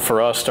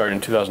for us starting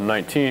in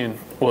 2019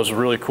 was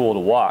really cool to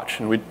watch,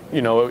 and we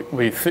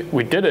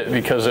did it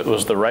because it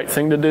was the right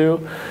thing to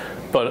do.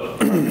 But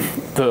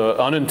the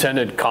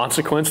unintended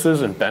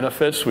consequences and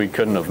benefits we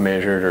couldn't have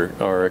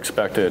measured or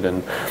expected.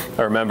 And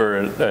I remember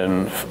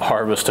in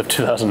harvest of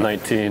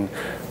 2019,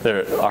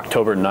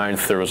 October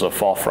 9th, there was a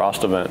fall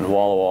frost event in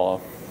Walla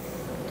Walla,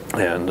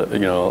 and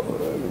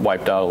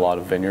wiped out a lot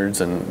of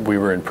vineyards, and we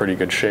were in pretty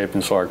good shape.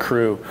 And so our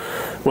crew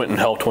went and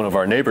helped one of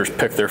our neighbors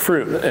pick their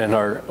fruit, and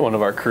one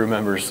of our crew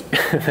members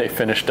they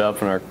finished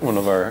up, and I think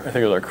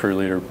it was our crew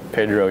leader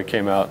Pedro, he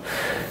came out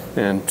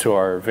and to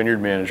our vineyard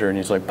manager, and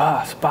he's like,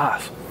 boss,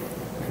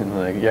 and I'm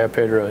like, yeah,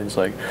 Pedro. He's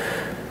like,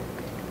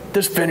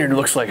 this vineyard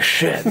looks like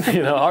shit.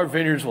 Our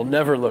vineyards will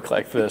never look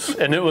like this.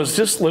 And it was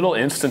just little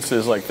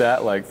instances like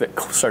that, that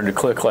started to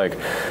click,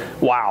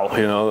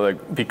 wow,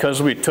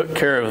 because we took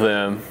care of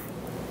them,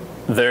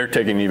 they're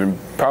taking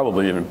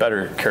probably even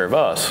better care of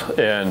us.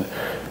 And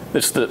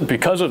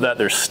because of that,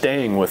 they're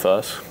staying with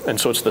us. And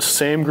so it's the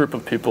same group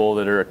of people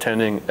that are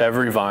attending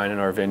every vine in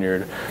our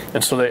vineyard.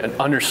 And so they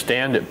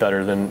understand it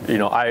better than,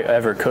 I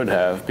ever could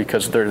have,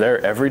 because they're there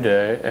every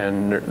day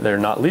and they're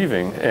not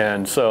leaving.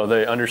 And so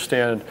they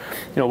understand,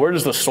 where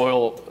does the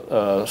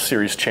soil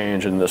series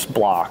change in this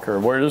block? Or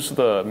where does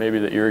maybe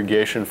the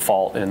irrigation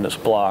fault in this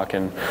block?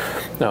 And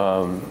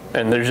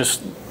they're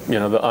just,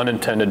 the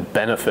unintended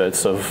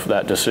benefits of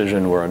that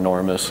decision were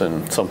enormous,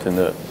 and something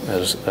that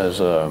has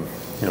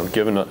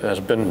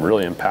been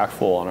really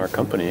impactful on our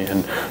company.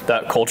 And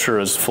that culture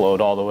has flowed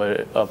all the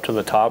way up to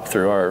the top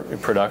through our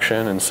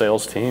production and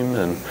sales team,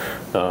 and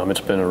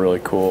it's been a really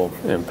cool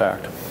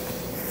impact.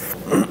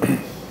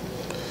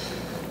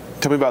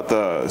 Tell me about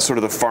the sort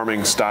of the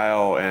farming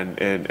style and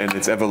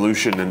its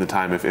evolution in the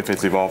time, if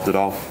it's evolved at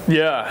all.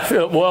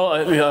 Yeah,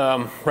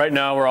 well, right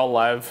now we're all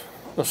live.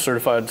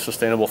 Certified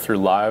sustainable through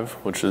Live,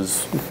 which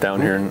is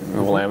down here in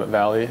the Willamette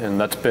Valley,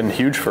 and that's been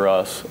huge for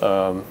us.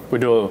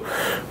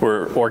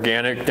 We're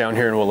organic down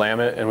here in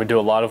Willamette, and we do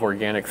a lot of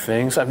organic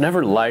things. I've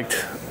never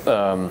liked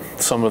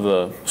some of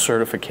the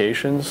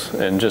certifications,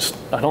 and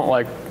I don't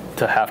like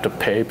to have to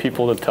pay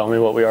people to tell me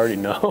what we already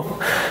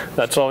know.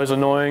 That's always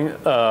annoying.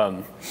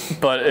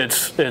 But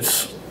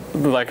it's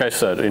like I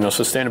said,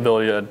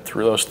 sustainability had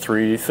those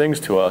three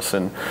things to us,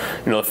 and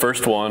the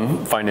first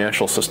one,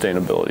 financial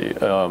sustainability.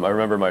 I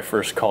remember my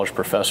first college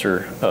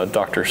professor,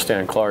 Dr.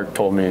 Stan Clark,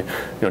 told me,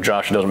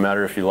 Josh, it doesn't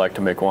matter if you like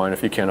to make wine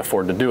if you can't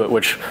afford to do it,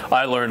 which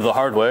I learned the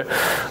hard way.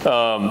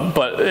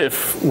 But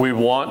if we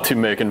want to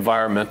make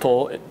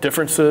environmental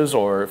differences,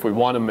 or if we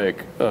want to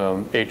make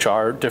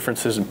HR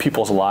differences in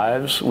people's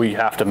lives, we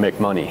have to make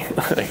money.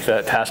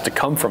 That has to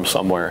come from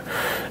somewhere,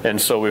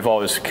 and so we've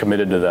always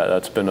committed to that.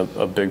 That's been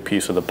a big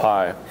piece of the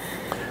pie.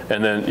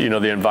 And then,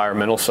 the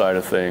environmental side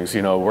of things,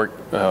 we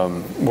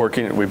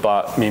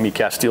bought Mimi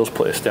Castile's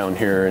place down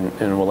here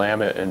in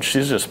Willamette, and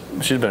she's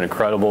been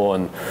incredible.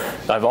 And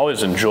I've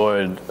always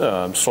enjoyed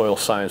soil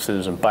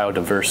sciences and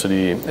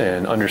biodiversity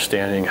and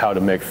understanding how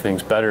to make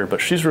things better, but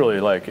she's really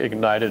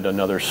ignited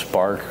another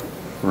spark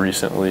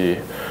recently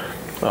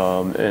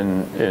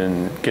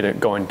and get it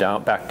going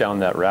back down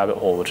that rabbit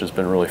hole, which has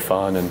been really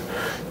fun, and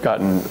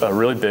gotten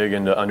really big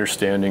into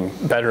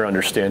better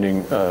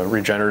understanding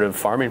regenerative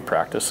farming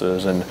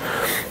practices. And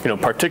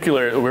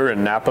particularly, we were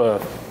in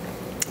Napa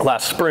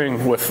last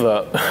spring with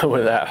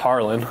at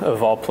Harlan,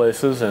 of all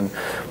places, and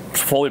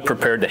fully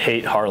prepared to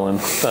hate Harlan,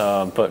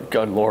 but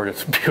good Lord,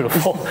 it's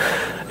beautiful.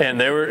 And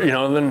they were,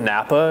 in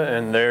Napa,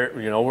 and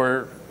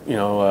we're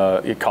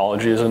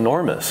ecology is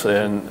enormous,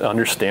 and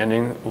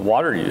understanding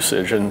water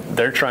usage, and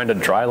they're trying to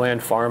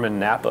dryland farm in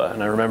Napa.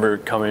 And I remember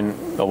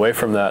coming away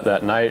from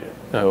that night,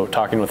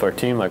 talking with our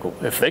team,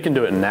 if they can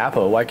do it in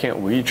Napa, why can't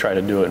we try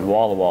to do it in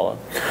Walla Walla?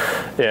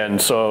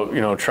 And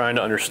so, trying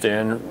to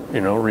understand,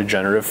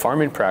 regenerative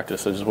farming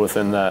practices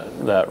within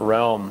that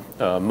realm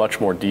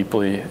much more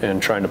deeply,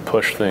 and trying to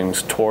push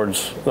things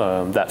towards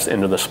that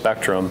end of the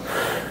spectrum,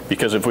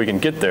 because if we can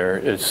get there,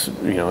 it's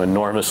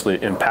enormously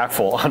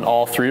impactful on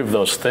all three of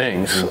those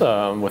things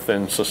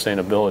within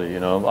sustainability.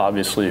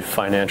 Obviously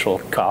financial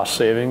cost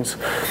savings,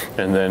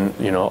 and then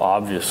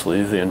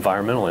obviously the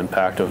environmental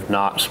impact of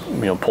not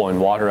pulling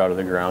water out of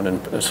the ground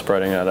and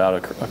spreading that out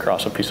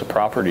across a piece of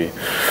property.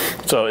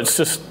 So it's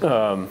just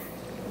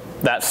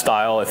that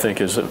style, I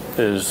think,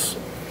 is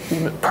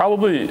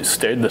probably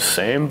stayed the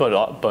same,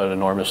 but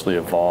enormously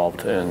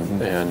evolved,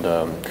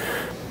 and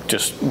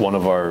just one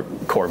of our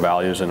core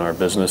values in our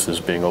business is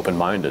being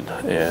open-minded,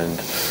 and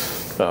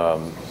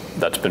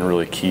that's been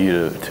really key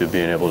to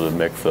being able to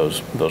make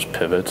those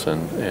pivots,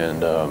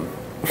 and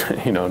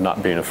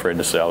not being afraid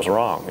to say I was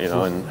wrong,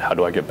 and how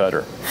do I get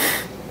better.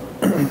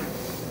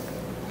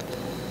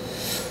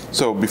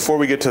 So before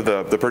we get to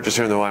the purchase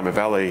here in the Willamette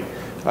Valley,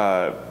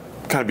 kind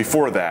of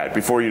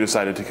before you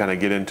decided to kind of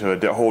get into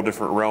a whole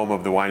different realm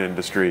of the wine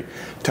industry.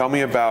 Tell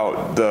me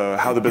about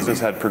how the business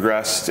had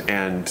progressed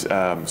and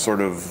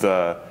sort of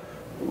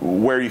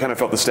where you kind of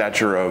felt the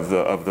stature of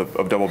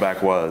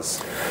Doubleback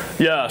was.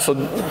 Yeah, so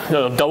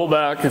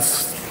Doubleback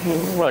is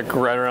like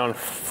right around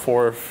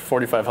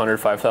 4,500,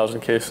 5,000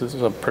 cases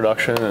of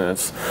production, and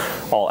it's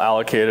all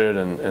allocated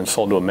and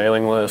sold to a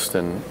mailing list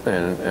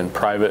and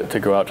private to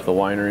go out to the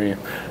winery.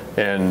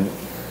 And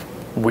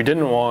we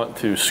didn't want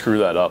to screw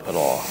that up at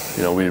all.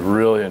 We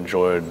really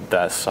enjoyed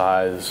that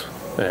size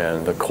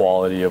and the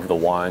quality of the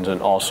wines,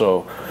 and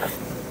also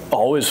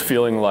always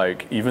feeling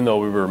like, even though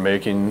we were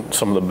making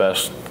some of the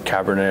best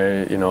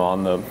Cabernet,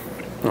 on the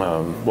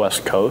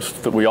West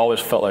Coast, that we always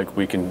felt like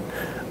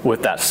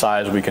with that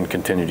size, we can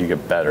continue to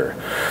get better.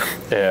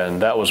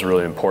 And that was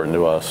really important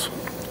to us.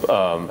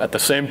 At the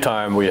same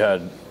time, we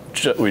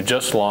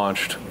just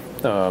launched,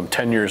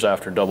 10 years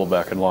after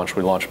Doubleback had launched,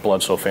 we launched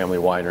Bledsoe Family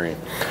Winery.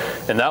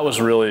 And that was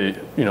really,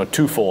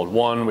 twofold.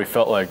 One, we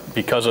felt like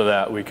because of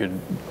that, we could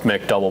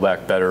make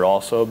Doubleback better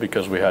also,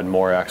 because we had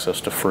more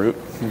access to fruit.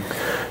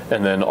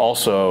 And then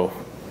also,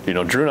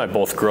 Drew and I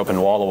both grew up in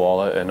Walla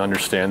Walla and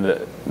understand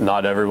that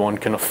not everyone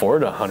can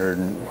afford a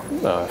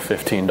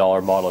 $115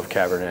 bottle of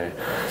Cabernet,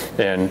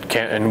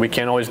 and we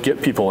can't always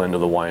get people into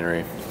the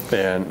winery.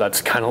 And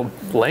that's kind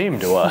of lame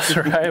to us,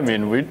 right? I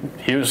mean,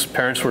 his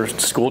parents were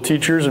school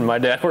teachers, and my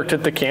dad worked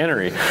at the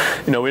cannery.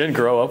 We didn't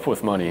grow up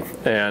with money,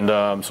 and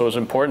so it was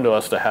important to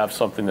us to have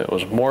something that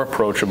was more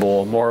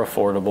approachable, more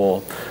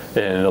affordable,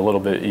 and a little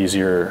bit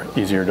easier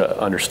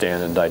to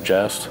understand and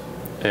digest.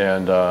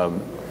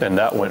 And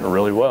that went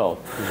really well.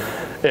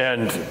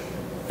 And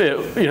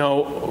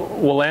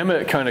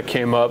Willamette kind of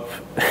came up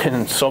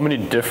in so many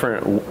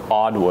different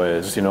odd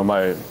ways.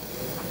 My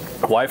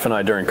wife and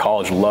I during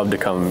college loved to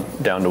come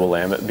down to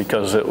Willamette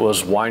because it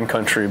was wine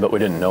country, but we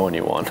didn't know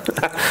anyone.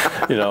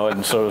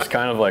 And so it was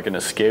kind of like an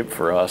escape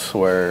for us,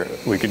 where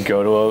we could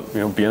go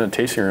to be in a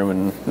tasting room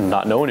and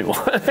not know anyone,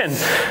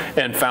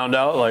 and found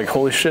out, like,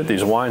 holy shit,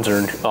 these wines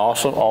are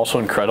also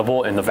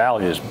incredible, and the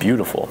valley is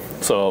beautiful.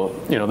 So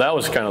that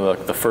was kind of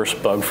like the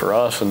first bug for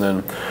us. And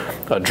then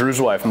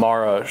Drew's wife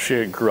Mara,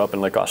 she grew up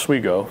in Lake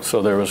Oswego,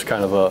 so there was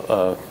kind of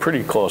a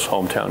pretty close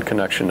hometown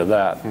connection to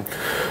that.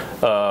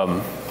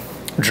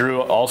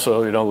 Drew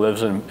also,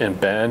 lives in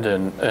Bend,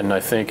 and I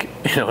think,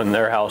 in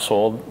their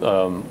household,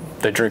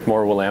 they drink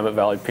more Willamette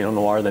Valley Pinot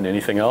Noir than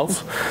anything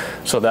else.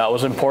 So that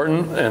was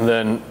important. And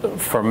then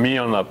for me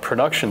on the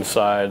production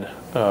side,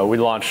 we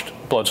launched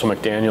Bledsoe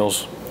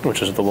McDaniels,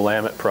 which is the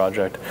Willamette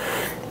project,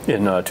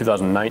 in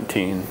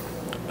 2019.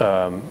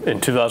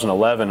 In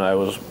 2011, I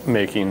was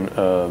making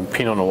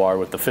Pinot Noir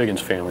with the Figgins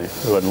family,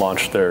 who had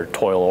launched their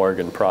Toil,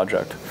 Oregon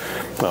project.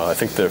 I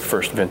think their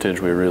first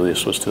vintage we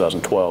released was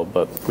 2012,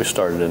 but we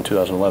started in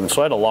 2011.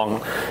 So I had a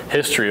long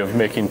history of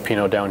making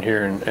Pinot down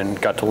here,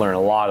 and got to learn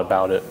a lot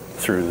about it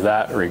through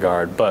that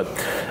regard. But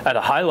at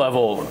a high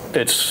level,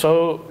 it's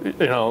so,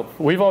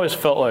 we've always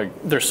felt like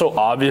they're so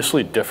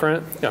obviously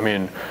different. I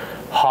mean,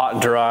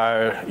 hot,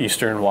 dry,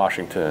 eastern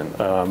Washington,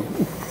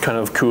 kind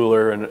of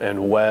cooler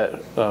and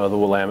wet, the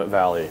Willamette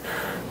Valley.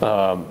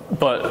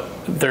 But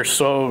they're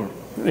so,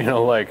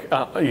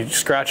 you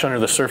scratch under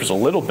the surface a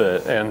little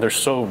bit, and they're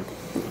so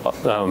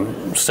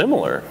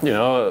similar.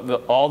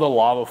 All the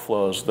lava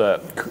flows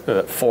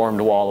that formed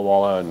Walla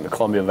Walla and the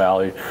Columbia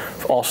Valley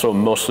also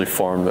mostly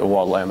formed the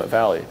Willamette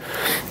Valley.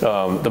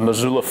 The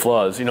Missoula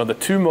floods, the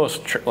two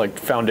most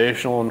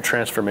foundational and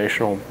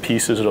transformational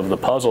pieces of the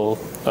puzzle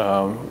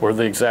were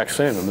the exact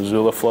same. The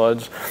Missoula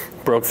floods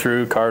broke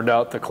through, carved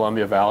out the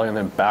Columbia Valley, and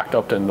then backed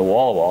up into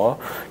Walla Walla,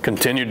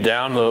 continued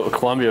down the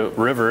Columbia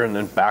River, and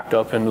then backed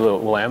up into the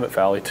Willamette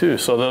Valley too.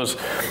 So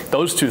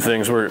those two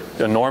things were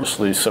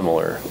enormously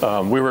similar.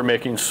 We were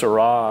making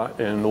Syrah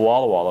in the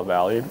Walla Walla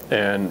Valley,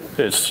 and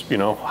it's,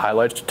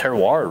 highlights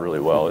terroir really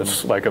well.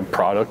 It's like a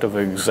product of the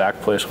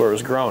exact place where it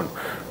was grown.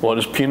 What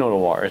is Pinot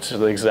Noir? It's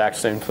the exact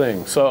same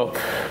thing. So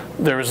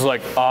there was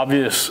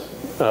obvious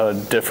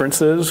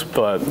differences,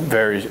 but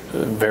very,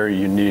 very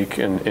unique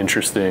and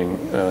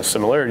interesting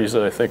similarities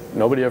that I think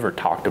nobody ever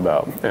talked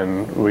about,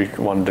 and we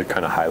wanted to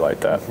kind of highlight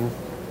that.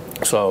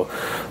 So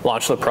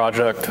launched the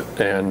project,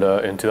 and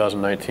in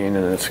 2019,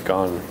 and it's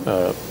gone.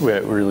 We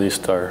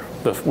released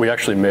we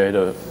actually made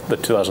the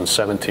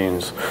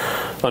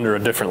 2017s under a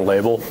different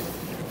label,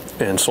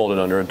 and sold it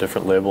under a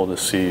different label to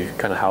see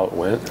kind of how it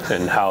went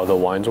and how the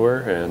wines were,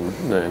 and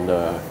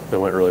it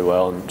went really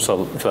well. And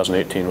so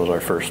 2018 was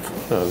our first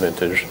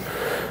vintage.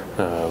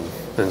 And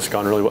it's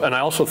gone really well. And I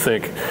also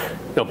think,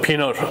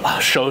 Pinot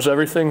shows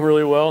everything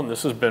really well, and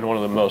this has been one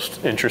of the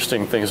most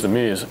interesting things to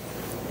me is,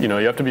 you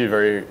have to be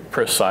very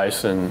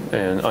precise and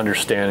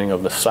understanding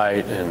of the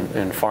site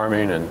and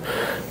farming and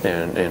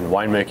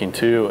winemaking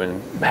too.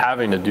 And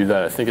having to do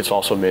that, I think it's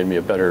also made me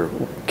a better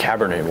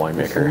Cabernet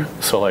winemaker.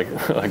 So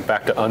like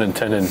back to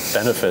unintended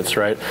benefits,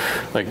 right?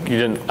 I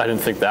didn't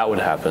think that would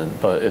happen,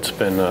 but it's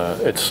been,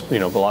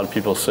 a lot of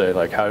people say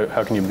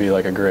how can you be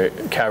like a great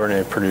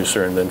Cabernet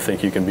producer and then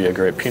think you can be a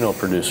great Pinot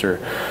producer?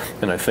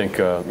 And I think,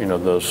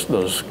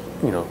 those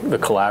the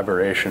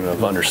collaboration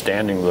of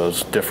understanding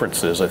those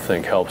differences, I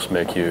think, helps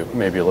make you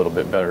maybe a little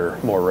bit better,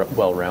 more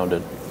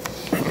well-rounded.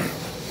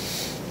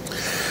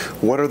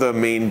 What are the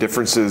main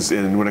differences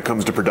when it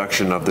comes to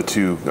production of the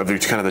two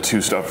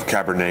stuff,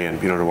 Cabernet and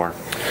Pinot Noir?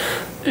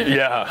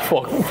 Yeah,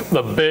 well,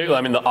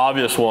 the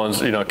obvious ones,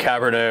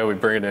 Cabernet, we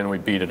bring it in, we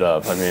beat it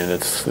up. I mean,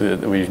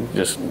 we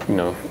just,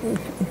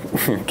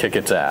 kick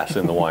its ass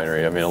in the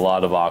winery. I mean, a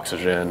lot of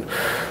oxygen,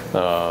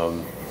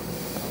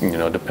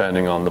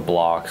 depending on the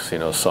blocks,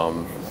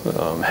 some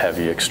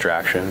heavy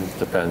extraction,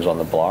 depends on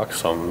the block,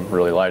 some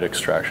really light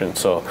extraction.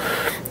 So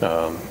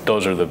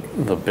those are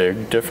the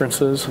big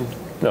differences.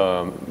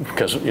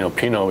 Because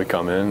Pinot, we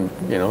come in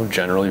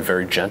generally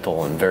very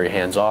gentle and very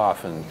hands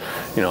off, and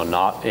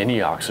not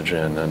any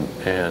oxygen,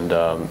 and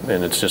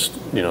it's just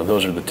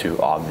those are the two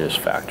obvious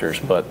factors.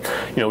 But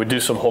we do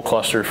some whole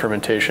cluster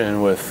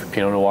fermentation with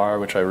Pinot Noir,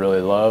 which I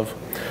really love,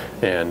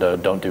 and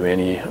don't do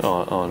any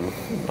on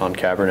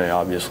Cabernet,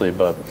 obviously.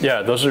 But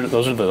yeah, those are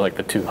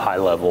the two high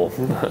level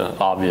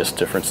obvious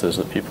differences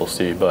that people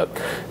see. But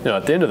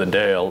at the end of the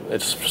day,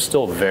 it's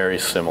still very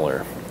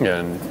similar.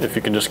 And if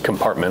you can just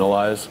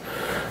compartmentalize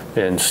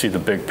and see the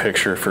big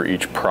picture for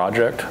each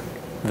project,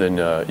 then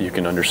you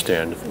can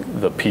understand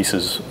the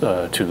pieces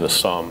to the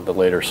sum, the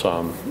later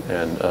sum,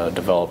 and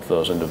develop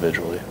those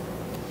individually.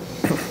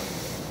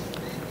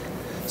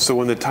 So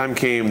when the time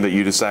came that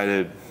you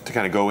decided to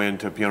kind of go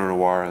into Pinot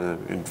Noir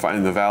and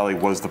find the valley,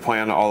 was the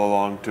plan all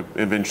along to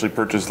eventually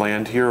purchase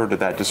land here, or did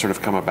that just sort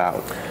of come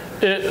about?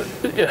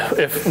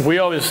 If we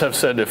always have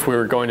said if we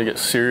were going to get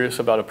serious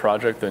about a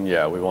project, then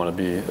yeah, we want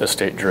to be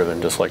estate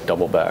driven, just like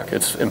Doubleback.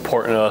 It's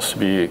important to us to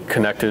be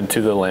connected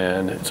to the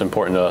land. It's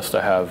important to us to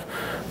have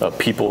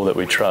people that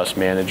we trust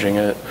managing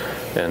it,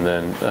 and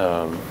then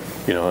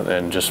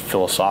and just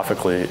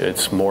philosophically,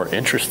 it's more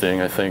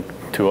interesting, I think,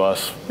 to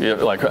us,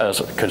 like as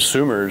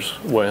consumers,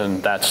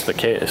 when that's the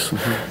case.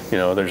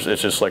 Mm-hmm.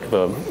 It's just like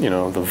the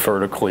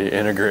vertically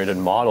integrated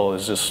model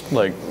is just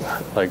like.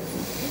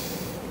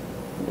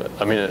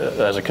 I mean,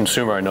 as a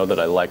consumer, I know that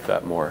I like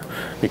that more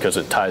because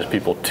it ties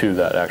people to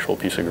that actual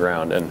piece of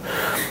ground. And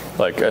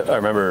like I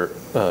remember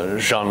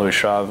Jean-Louis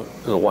Chave,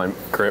 one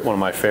of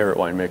my favorite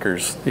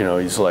winemakers.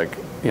 He's like,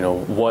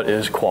 what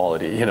is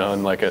quality?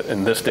 And like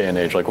in this day and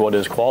age, like what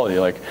is quality?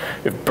 Like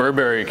if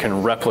Burberry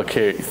can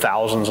replicate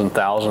thousands and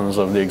thousands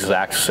of the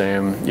exact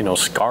same,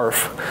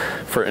 scarf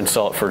and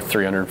sell it for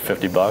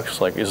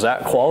 $350, like is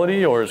that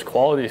quality, or is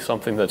quality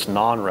something that's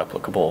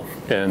non-replicable?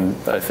 And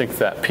I think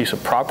that piece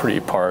of property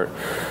part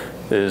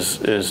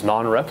is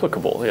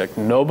non-replicable. Like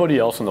nobody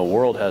else in the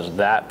world has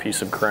that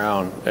piece of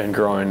ground and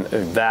growing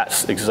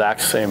that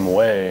exact same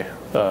way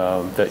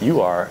that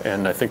you are,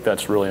 and I think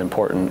that's really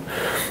important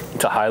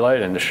to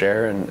highlight and to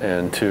share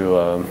and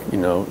to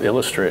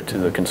illustrate to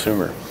the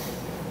consumer.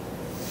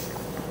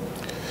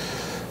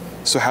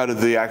 So how did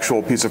the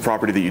actual piece of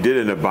property that you did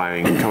end up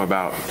buying come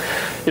about?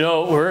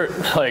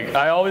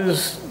 I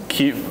always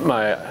keep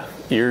my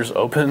ears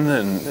open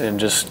and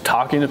just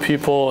talking to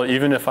people,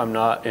 even if I'm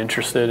not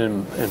interested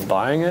in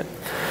buying it.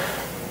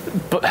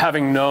 But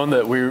having known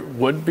that we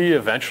would be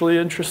eventually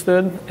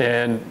interested,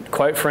 and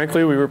quite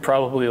frankly, we were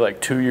probably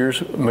like 2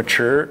 years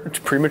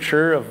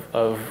premature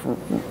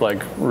of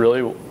like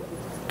really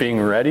being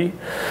ready.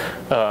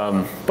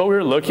 But we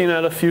were looking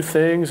at a few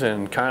things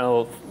and kind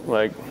of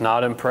like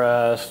not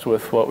impressed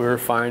with what we were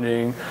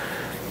finding.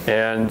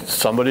 And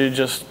somebody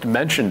just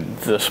mentioned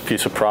this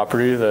piece of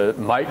property that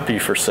might be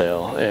for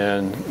sale,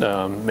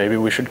 and maybe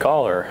we should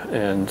call her.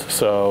 And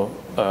so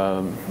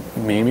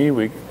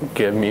we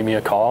gave Mimi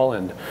a call,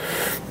 and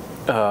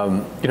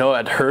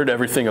I'd heard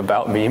everything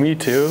about Mimi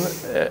too,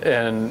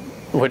 and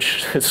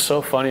which is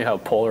so funny how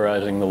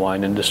polarizing the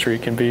wine industry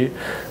can be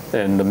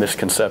and the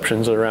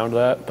misconceptions around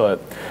that. But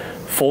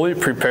fully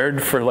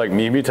prepared for like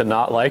Mimi to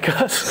not like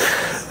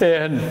us,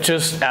 and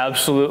just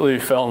absolutely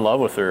fell in love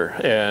with her,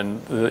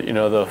 and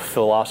the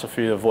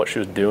philosophy of what she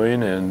was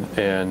doing,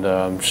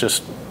 and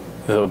just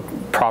the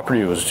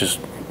property was just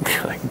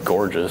like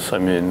gorgeous. I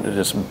mean,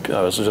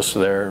 I was just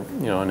there,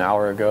 an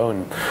hour ago,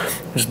 and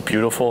just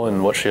beautiful, and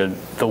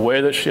the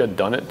way that she had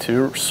done it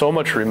too, so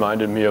much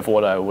reminded me of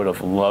what I would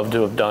have loved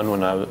to have done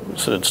when I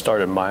had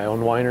started my own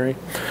winery,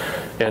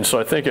 and so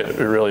I think it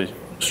really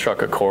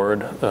struck a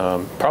chord,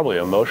 probably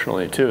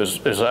emotionally too.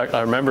 I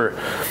remember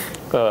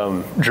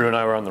Drew and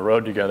I were on the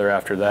road together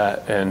after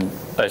that, and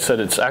I said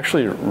it's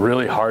actually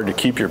really hard to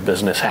keep your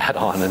business hat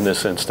on in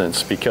this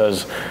instance,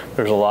 because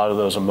there's a lot of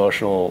those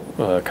emotional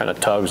kind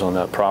of tugs on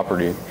that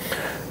property,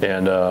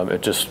 and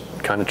it just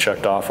kind of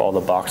checked off all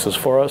the boxes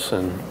for us,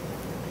 and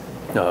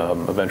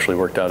eventually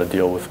worked out a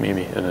deal with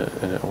Mimi, and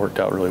it worked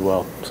out really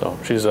well. So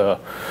she's a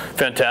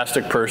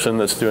fantastic person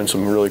that's doing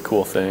some really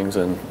cool things,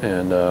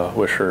 and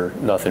wish her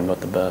nothing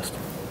but the best.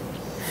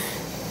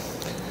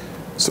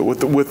 So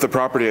with the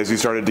property, as you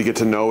started to get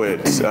to know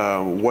it,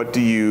 what do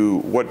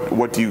you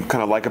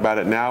kind of like about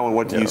it now, and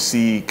what do you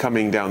see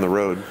coming down the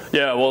road?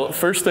 Yeah, well,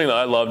 first thing that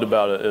I loved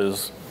about it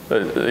is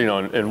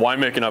in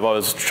winemaking, I've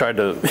always tried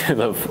to,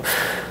 the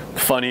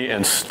funny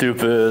and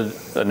stupid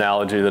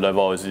analogy that I've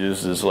always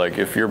used is like,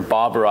 if you're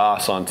Bob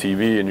Ross on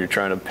TV and you're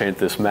trying to paint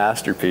this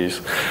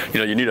masterpiece,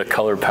 you need a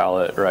color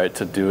palette, right,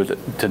 to do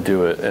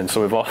it. And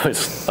so we've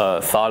always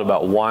thought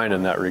about wine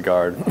in that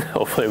regard.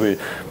 Hopefully we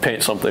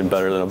paint something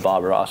better than a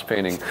Bob Ross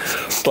painting.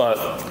 But,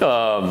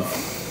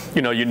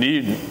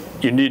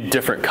 you need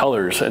different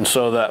colors. And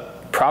so that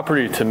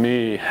property to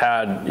me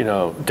had,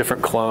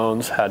 different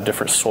clones, had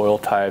different soil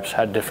types,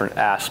 had different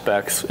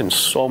aspects in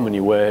so many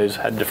ways,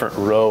 had different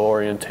row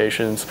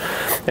orientations,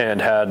 and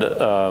had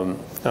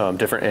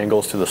different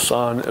angles to the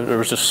sun. There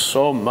was just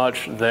so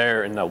much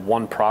there in that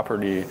one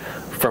property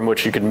from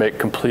which you could make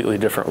completely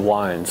different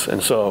wines.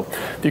 And so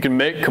if you can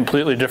make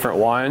completely different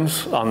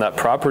wines on that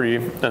property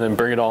and then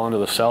bring it all into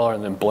the cellar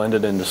and then blend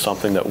it into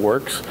something that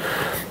works,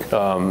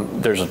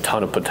 there's a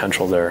ton of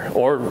potential there.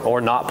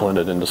 Or not blend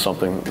it into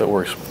something that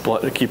works,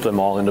 keep them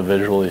all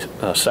individually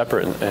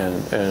separate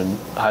and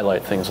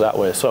highlight things that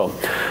way. So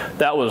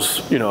that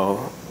was,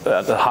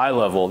 at the high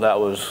level, that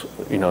was,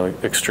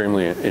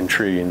 extremely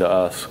intriguing to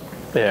us.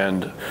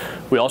 And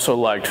we also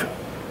liked,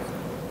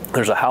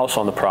 there's a house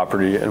on the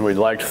property, and we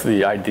liked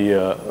the idea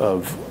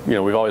of,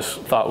 we've always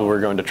thought we were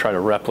going to try to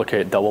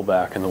replicate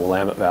Doubleback in the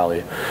Willamette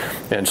Valley.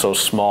 And so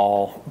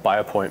small, by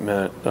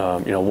appointment,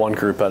 one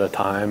group at a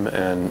time,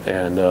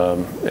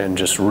 and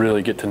just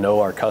really get to know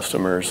our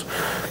customers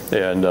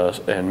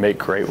and make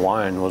great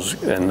wine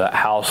and that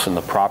house and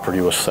the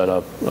property was set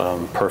up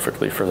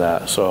perfectly for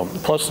that. So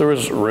plus there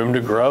was room to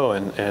grow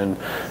and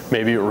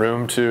maybe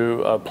room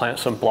to plant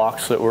some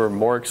blocks that were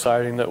more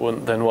exciting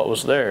than what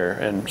was there.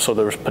 And so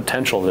there was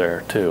potential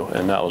there too,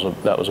 and that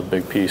was a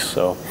big piece.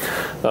 So,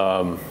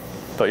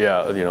 but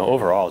yeah,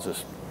 overall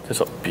it's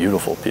a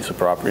beautiful piece of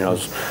property. I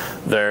was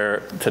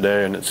there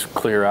today, and it's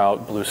clear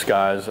out, blue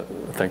skies,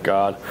 thank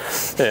God,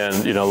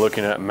 and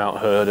looking at Mount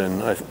Hood,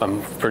 and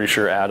I'm pretty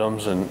sure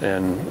Adams,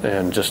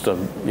 and just a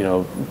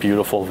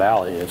beautiful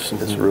valley.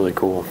 It's really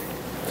cool.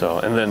 So,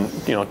 and then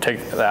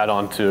take that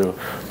onto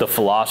the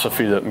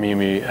philosophy that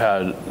Mimi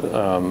had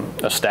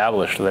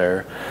established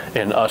there,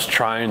 and us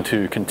trying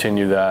to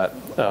continue that,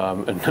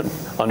 and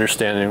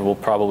understanding we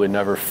will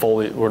never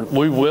fully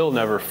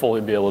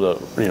be able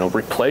to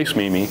replace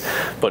Mimi,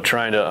 but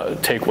trying to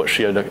take what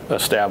she had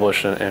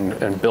established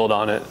and build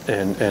on it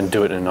and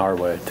do it in our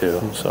way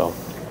too. So,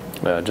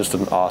 just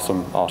an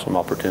awesome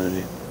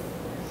opportunity.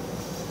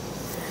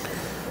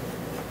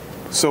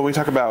 So we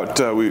talk about,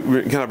 we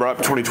kind of brought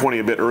up 2020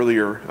 a bit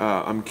earlier.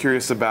 I'm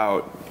curious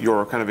about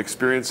your kind of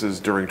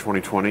experiences during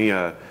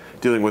 2020,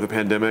 dealing with the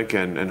pandemic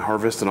and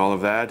harvest and all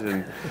of that.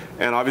 And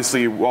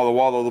obviously Walla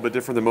Walla a little bit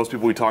different than most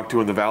people we talked to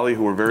in the Valley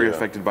who were very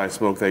affected by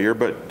smoke that year.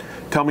 But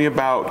tell me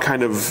about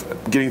kind of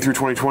getting through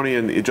 2020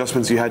 and the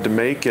adjustments you had to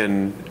make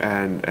and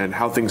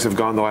how things have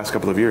gone the last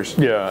couple of years.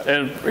 Yeah,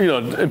 and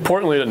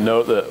importantly to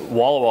note that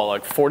Walla Walla,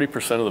 like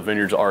 40% of the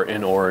vineyards are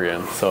in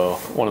Oregon, so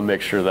I want to make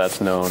sure that's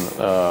known,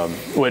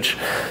 which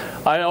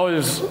I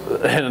always,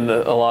 and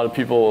a lot of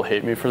people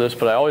hate me for this,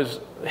 but I always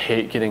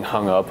hate getting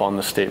hung up on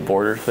the state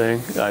border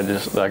thing. I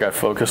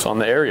focus on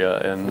the area,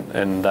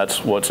 and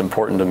that's what's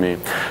important to me.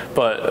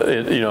 But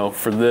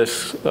for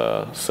this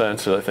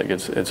sense, I think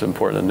it's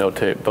important to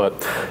notate.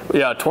 But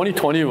yeah,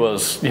 2020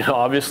 was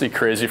obviously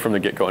crazy from the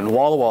get-go. In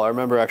Walla Walla, I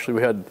remember actually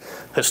we had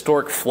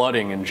historic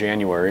flooding in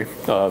January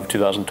of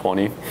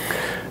 2020,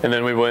 and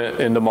then we went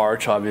into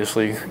March.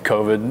 Obviously,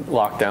 COVID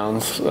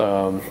lockdowns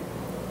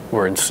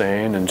were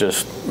insane and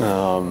just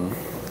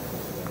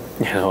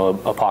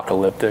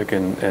apocalyptic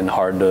and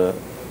hard to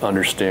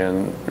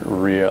understand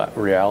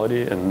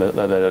reality, and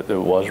that it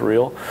was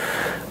real,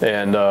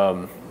 and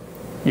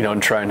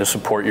and trying to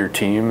support your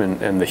team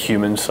and the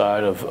human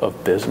side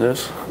of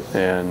business,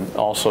 and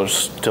also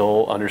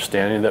still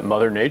understanding that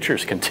Mother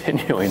Nature's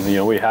continuing.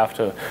 We have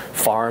to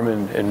farm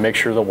and make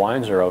sure the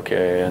wines are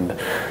okay,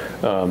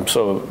 and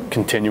so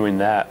continuing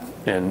that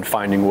and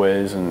finding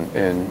ways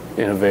and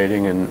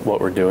innovating in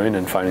what we're doing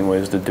and finding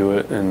ways to do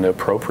it in the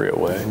appropriate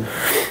way.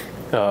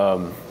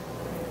 And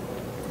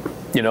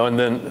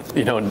then,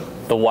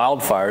 the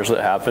wildfires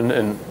that happened,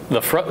 and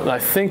I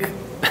think,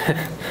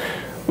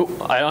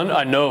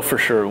 I know for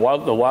sure,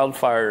 the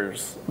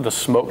wildfires, the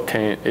smoke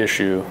taint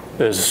issue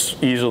is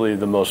easily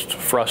the most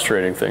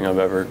frustrating thing I've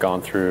ever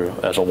gone through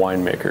as a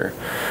winemaker.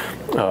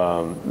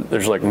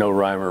 There's like no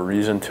rhyme or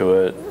reason to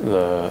it.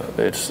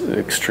 It's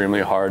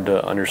extremely hard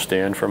to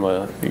understand from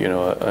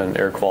an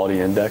air quality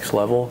index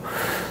level,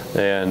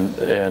 and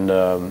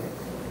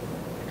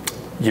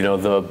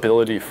the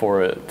ability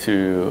for it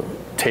to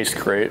taste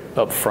great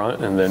up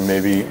front and then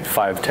maybe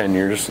 5-10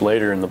 years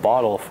later in the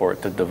bottle for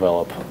it to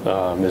develop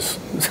is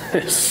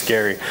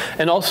scary.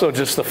 And also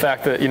just the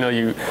fact that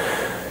you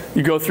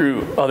go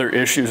through other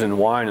issues in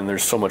wine, and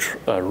there's so much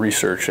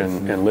research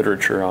and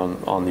literature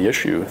on the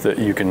issue that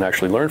you can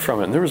actually learn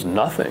from it, and there was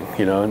nothing,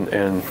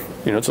 and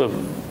it's a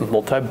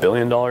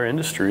multi-billion-dollar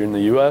industry in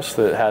the U.S.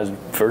 that has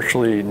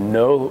virtually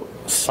no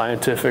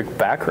scientific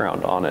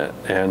background on it,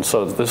 and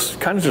so this is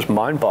kind of just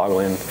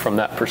mind-boggling from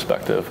that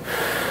perspective.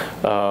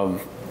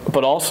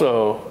 but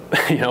also,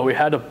 we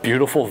had a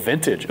beautiful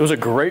vintage. It was a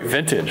great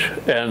vintage,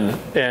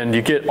 and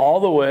you get all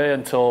the way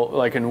until,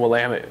 like in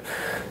Willamette,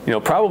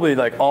 probably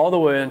like all the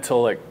way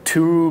until like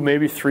 2,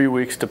 maybe 3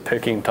 weeks to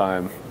picking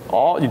time.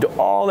 You do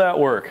all that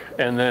work,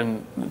 and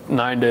then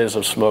 9 days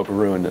of smoke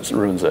ruins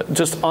it.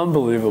 Just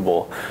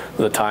unbelievable,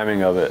 the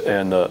timing of it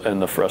and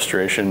the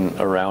frustration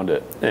around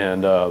it.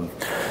 And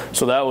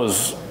so that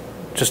was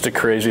just a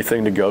crazy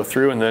thing to go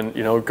through. And then,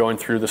 going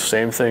through the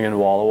same thing in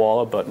Walla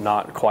Walla, but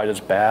not quite as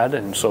bad.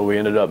 And so we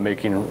ended up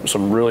making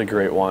some really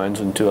great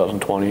wines in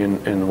 2020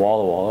 in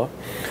Walla Walla.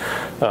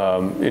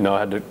 I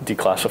had to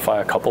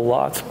declassify a couple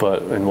lots,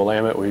 but in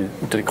Willamette we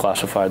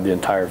declassified the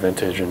entire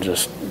vintage, and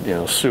just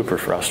super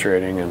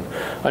frustrating. And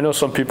I know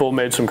some people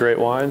made some great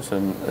wines,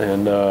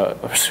 and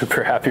I'm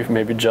super happy,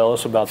 maybe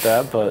jealous about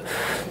that, but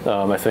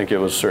I think it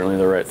was certainly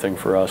the right thing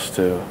for us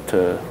to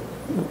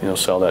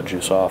sell that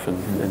juice off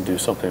and do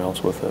something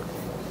else with it.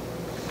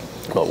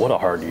 But what a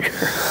hard year!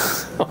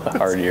 What a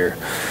hard year.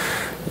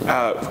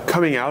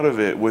 Coming out of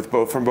it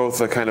from both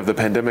the kind of the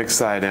pandemic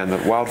side and the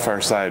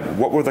wildfire side,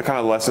 what were the kind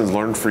of lessons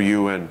learned for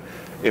you? And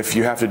if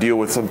you have to deal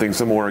with something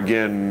similar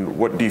again,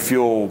 what do you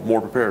feel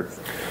more prepared?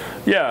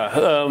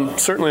 Yeah,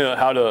 certainly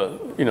how to,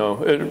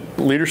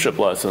 leadership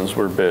lessons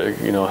were big.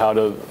 How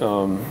to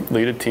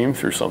lead a team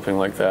through something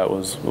like that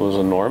was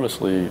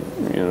enormously,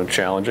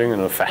 challenging,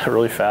 and a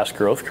really fast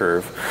growth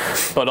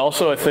curve. But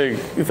also, I think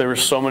there were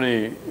so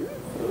many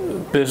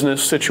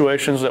business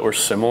situations that were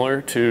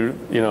similar to,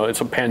 it's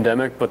a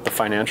pandemic, but the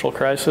financial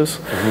crisis.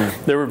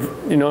 Mm-hmm. There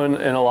were, in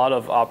a lot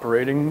of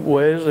operating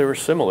ways, they were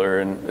similar,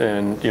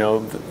 and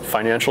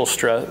financial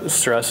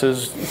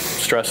stresses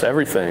stress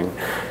everything.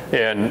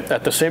 And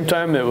at the same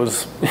time, it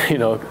was,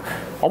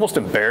 almost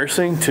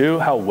embarrassing too,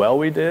 how well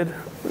we did.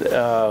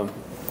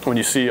 When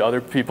you see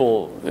other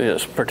people,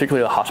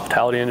 particularly the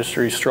hospitality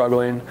industry,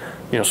 struggling,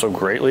 so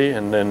greatly,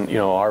 and then,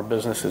 our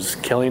business is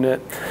killing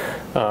it.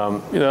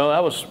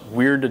 That was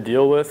weird to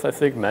deal with, I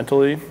think,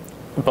 mentally.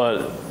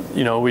 But,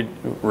 we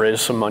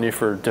raised some money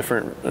for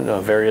different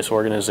various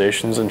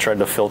organizations and tried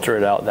to filter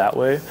it out that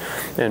way,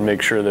 and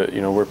make sure that,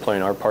 we're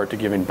playing our part to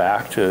giving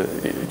back to,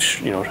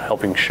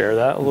 helping share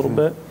that a little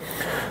bit.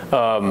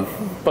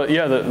 But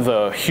yeah,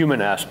 the human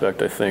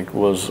aspect, I think,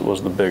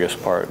 was the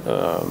biggest part.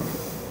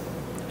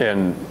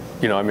 And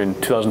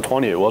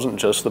 2020, it wasn't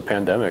just the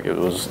pandemic. It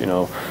was,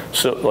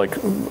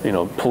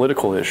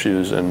 political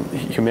issues and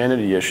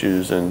humanity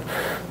issues, and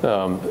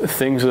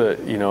things that,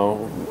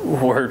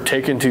 were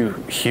taken to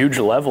huge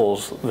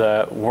levels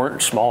that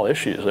weren't small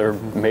issues. They were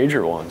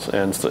major ones,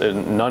 and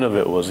none of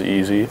it was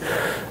easy.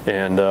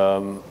 And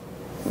a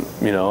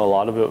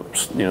lot of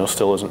it,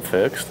 still isn't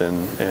fixed,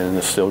 and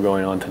is still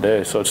going on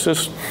today. So it's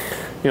just,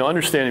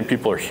 understanding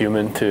people are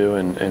human too,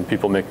 and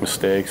people make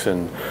mistakes,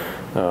 and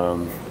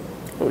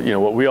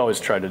what we always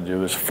try to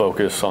do is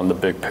focus on the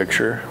big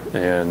picture,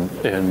 and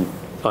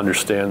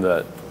understand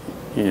that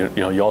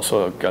you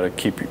also got to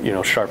keep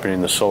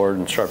sharpening the sword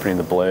and sharpening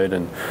the blade,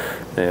 and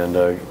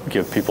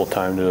give people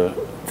time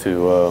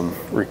to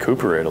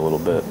recuperate a little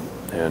bit.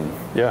 And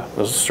yeah, it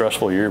was a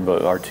stressful year,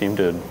 but our team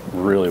did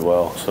really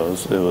well. So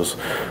it was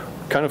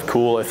kind of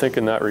cool, I think,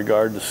 in that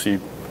regard, to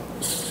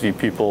see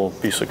people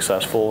be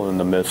successful in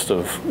the midst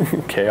of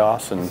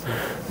chaos and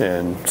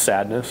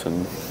sadness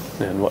and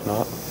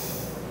whatnot.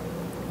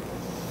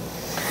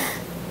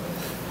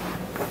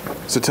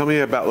 So tell me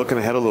about looking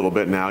ahead a little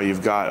bit now.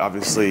 You've got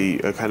obviously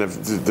a kind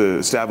of the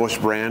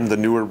established brand, the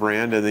newer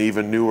brand, and the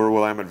even newer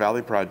Willamette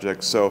Valley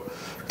project. So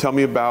tell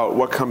me about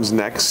what comes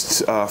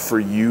next for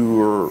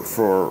you, or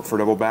for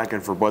Doubleback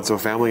and for Bledsoe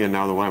family, and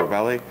now the Willamette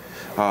Valley.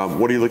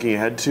 What are you looking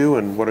ahead to,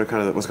 and what's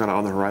kind of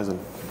on the horizon?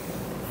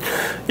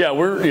 Yeah,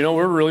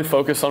 we're really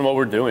focused on what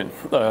we're doing.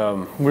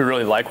 We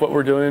really like what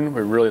we're doing.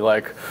 We really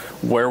like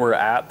where we're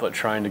at, but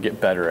trying to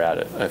get better at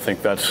it. I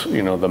think that's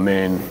the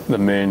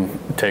main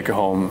take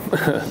home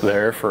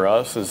there for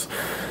us is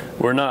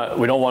we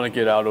don't want to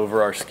get out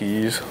over our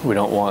skis. We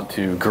don't want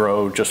to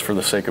grow just for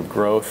the sake of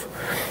growth.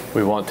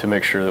 We want to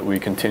make sure that we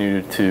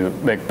continue to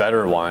make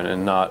better wine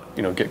and not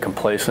get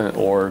complacent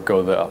or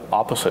go the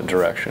opposite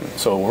direction.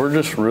 So we're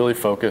just really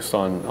focused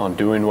on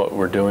doing what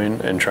we're doing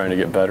and trying to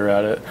get better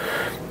at it,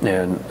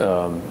 and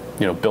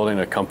building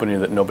a company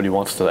that nobody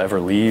wants to ever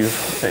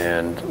leave.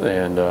 And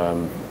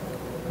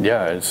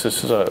yeah, it's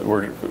just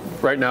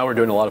right now we're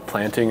doing a lot of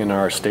planting in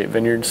our estate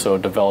vineyards, so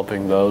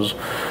developing those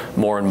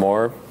more and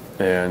more,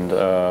 and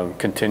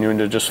continuing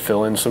to just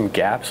fill in some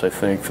gaps, I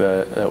think,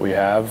 that we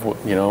have.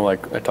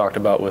 Like I talked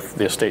about with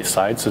the estate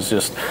sites, is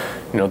just,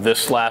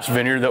 this last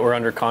vineyard that we're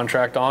under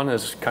contract on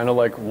is kind of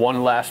like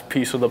one last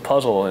piece of the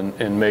puzzle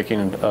in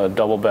making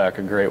Doubleback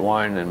a great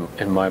wine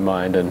in my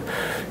mind. And,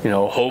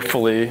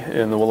 hopefully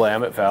in the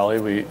Willamette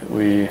Valley,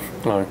 we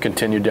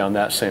continue down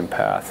that same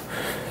path.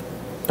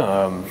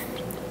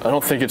 I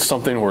don't think it's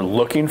something we're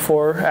looking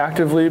for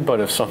actively,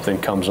 but if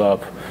something comes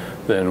up,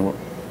 then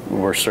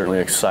we're certainly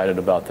excited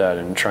about that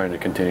and trying to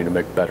continue to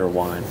make better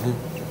wine.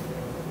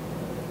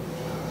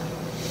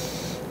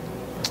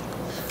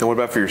 And what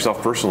about for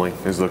yourself personally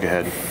as you look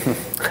ahead?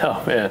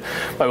 Oh man,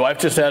 my wife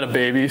just had a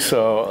baby,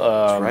 so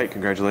that's right.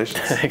 Congratulations.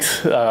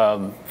 Thanks.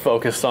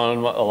 Focused on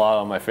a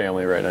lot on my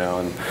family right now,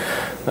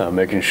 and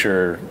making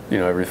sure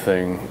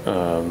everything.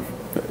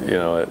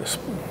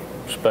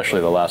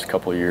 Especially the last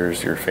couple of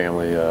years, your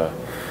family.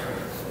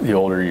 The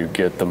older you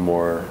get, the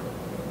more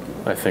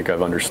I think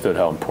I've understood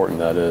how important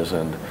that is,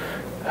 and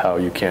how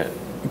you can't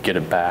get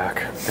it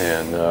back,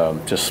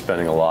 and just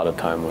spending a lot of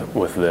time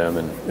with them,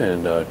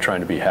 and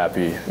trying to be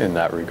happy in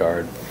that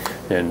regard,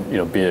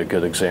 and be a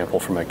good example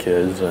for my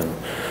kids, and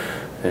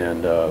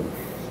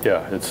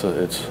it's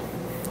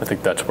I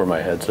think that's where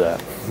my head's at.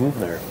 Mm-hmm.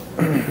 There.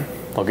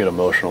 I'll get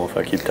emotional if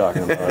I keep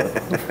talking about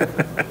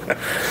it.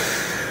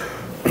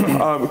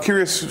 I'm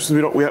curious, so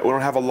we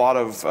don't have a lot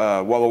of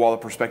Walla Walla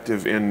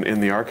perspective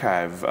in the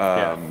archive.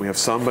 We have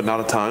some, but not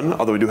a ton,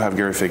 although we do have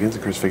Gary Figgins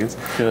and Chris Figgins.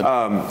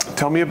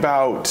 Tell me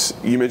about,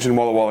 you mentioned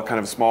Walla Walla kind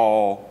of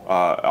small,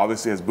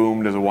 obviously has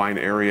boomed as a wine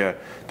area.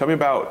 Tell me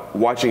about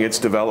watching its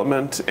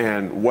development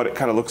and what it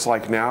kind of looks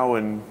like now,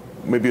 and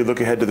maybe a look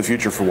ahead to the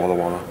future for Walla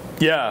Walla.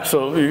 Yeah,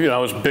 so I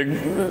was big,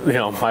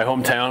 my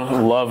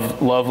hometown,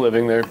 love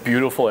living there,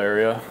 beautiful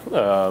area.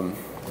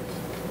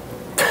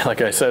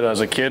 Like I said,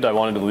 as a kid, I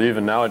wanted to leave,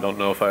 and now I don't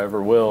know if I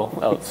ever will,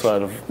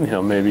 outside of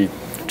maybe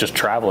just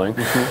traveling.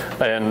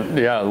 Mm-hmm. And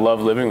yeah, I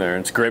love living there.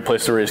 It's a great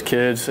place to raise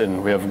kids,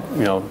 and we have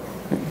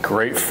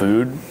great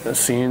food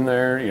scene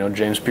there.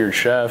 James Beard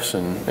chefs,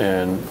 and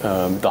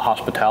the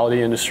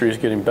hospitality industry is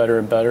getting better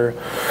and better.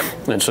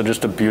 And so,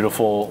 just a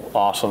beautiful,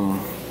 awesome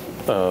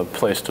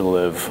place to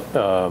live.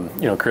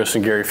 Chris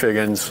and Gary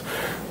Figgins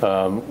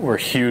were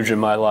huge in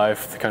my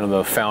life, kind of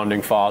the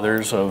founding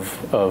fathers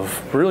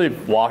of really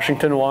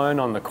Washington wine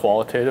on the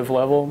qualitative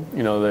level.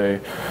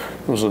 It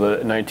was the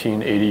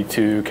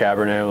 1982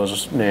 Cabernet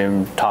was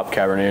named top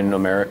Cabernet in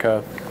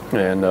America,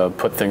 and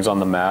put things on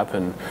the map.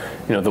 And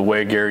the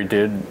way Gary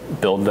did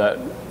build that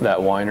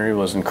winery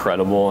was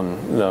incredible,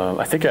 and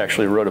I think I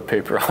actually wrote a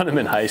paper on him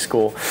in high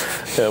school,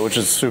 which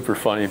is super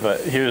funny.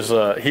 But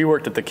he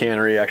worked at the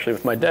cannery actually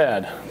with my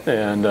dad,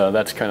 and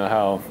that's kind of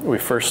how we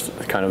first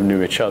kind of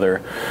knew each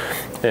other.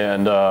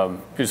 And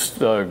he's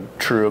a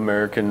true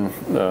American,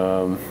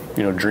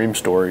 dream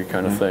story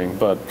kind of thing.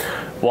 But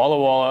Walla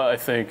Walla, I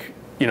think,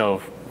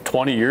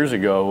 20 years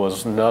ago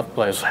was not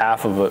as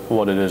half of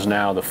what it is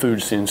now. The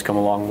food scene's come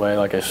a long way,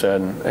 like I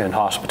said, and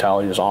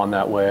hospitality is on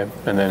that way.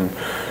 And then,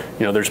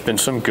 there's been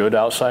some good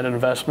outside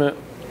investment.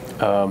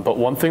 But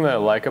one thing that I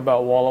like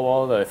about Walla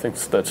Walla that I think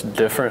that's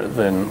different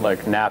than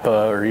like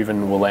Napa or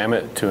even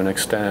Willamette to an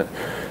extent,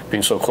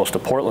 being so close to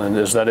Portland,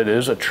 is that it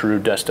is a true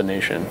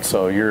destination.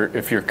 So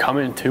if you're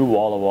coming to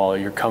Walla Walla,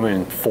 you're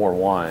coming for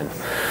wine.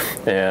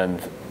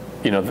 And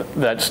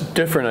that's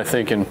different, I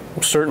think,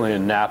 certainly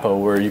in Napa,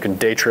 where you can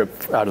day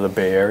trip out of the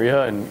Bay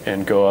Area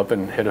and go up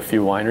and hit a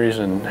few wineries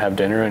and have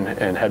dinner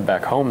and head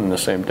back home in the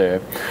same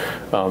day.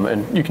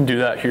 And you can do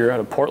that here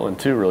out of Portland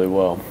too really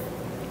well.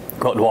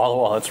 But in Walla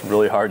Walla, it's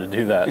really hard to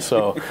do that.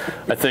 So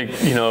I think,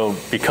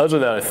 because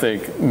of that, I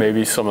think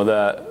maybe some of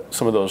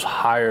those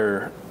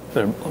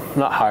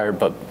not higher,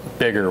 but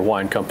bigger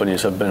wine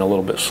companies have been a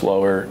little bit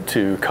slower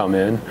to come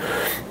in,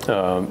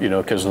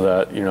 because of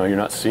that, you're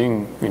not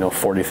seeing,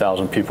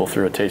 40,000 people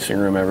through a tasting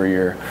room every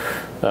year.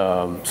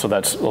 So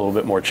that's a little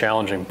bit more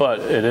challenging,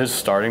 but it is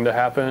starting to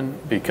happen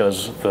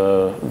because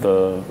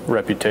the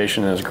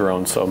reputation has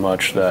grown so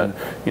much that,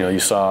 you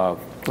saw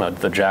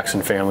the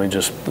Jackson family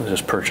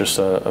just purchased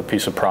a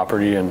piece of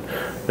property, and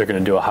they're going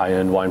to do a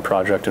high-end wine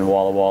project in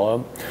Walla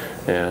Walla.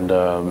 And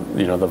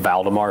the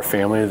Valdemar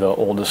family, the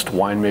oldest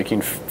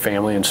winemaking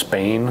family in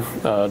Spain,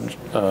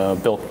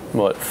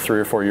 built 3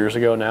 or 4 years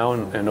ago now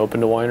and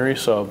opened a winery.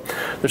 So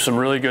there's some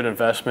really good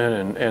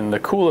investment, and the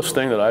coolest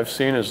thing that I've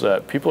seen is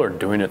that people are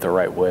doing it the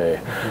right way.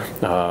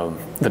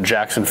 The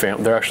Jackson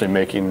family, they're actually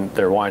making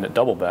their wine at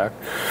Doubleback,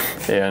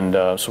 and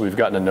so we've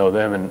gotten to know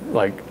them, and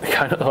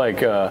kind of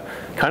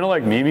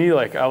like Mimi,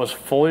 I was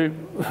fully,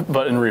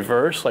 but in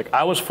reverse,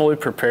 I was fully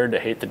prepared to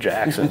hate the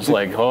Jacksons.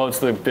 It's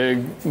the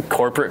big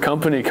corporate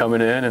company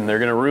coming in, and they're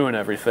going to ruin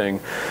everything.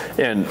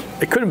 And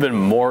it couldn't have been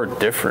more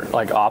different.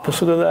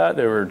 Opposite of that,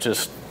 they were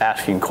just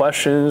asking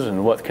questions,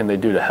 and what can they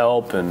do to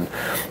help, and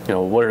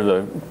what are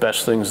the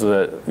best things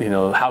that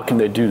how can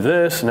they do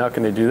this and how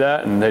can they do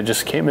that, and they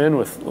just came in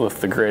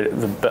with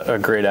a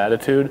great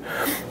attitude,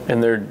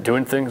 and they're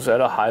doing things at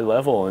a high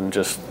level, and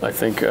just I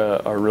think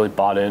are really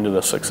bought into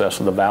the success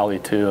of the valley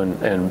too,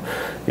 and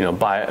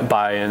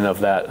buy-in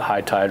of that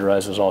high tide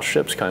rises all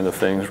ships kind of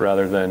things,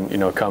 rather than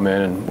come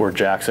in and we're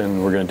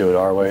Jackson, we're going to do it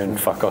our way and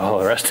fuck all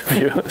the rest of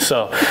you.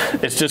 So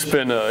it's just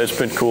been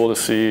cool to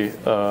see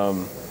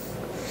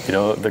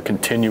the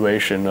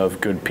continuation of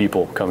good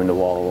people coming to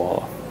Walla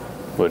Walla,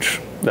 which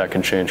that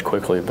can change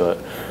quickly, but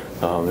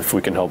if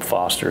we can help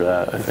foster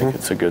that, I think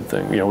it's a good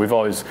thing. We've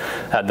always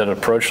had that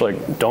approach,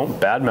 don't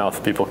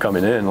badmouth people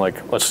coming in,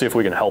 let's see if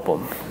we can help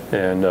them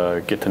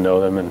and get to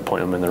know them and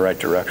point them in the right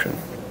direction.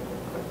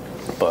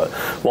 But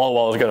Walla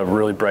Walla's got a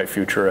really bright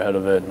future ahead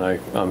of it, and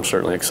I'm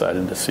certainly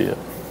excited to see it.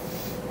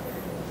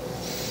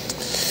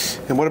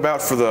 And what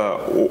about for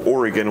the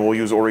Oregon, we'll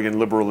use Oregon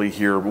liberally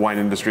here, wine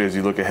industry as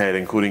you look ahead,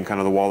 including kind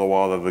of the Walla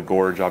Walla, the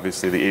Gorge,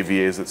 obviously the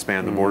AVAs that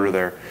span the border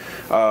there.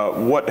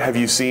 What have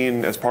you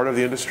seen as part of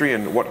the industry,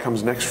 and what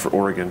comes next for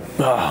Oregon?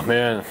 Oh,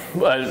 man.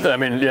 I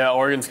mean, yeah,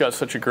 Oregon's got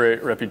such a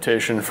great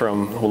reputation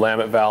from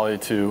Willamette Valley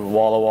to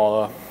Walla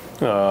Walla.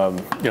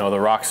 The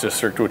Rocks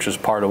District, which is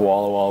part of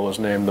Walla Walla, was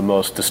named the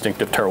most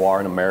distinctive terroir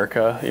in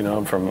America,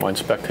 from Wine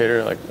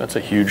Spectator. Like, that's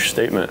a huge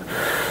statement.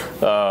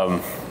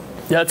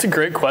 Yeah, it's a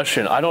great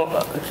question. I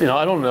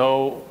don't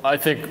know. I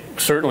think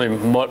certainly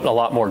a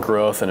lot more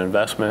growth and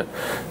investment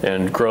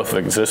and growth of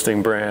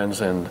existing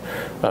brands and,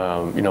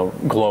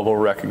 global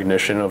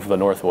recognition of the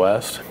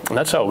Northwest. And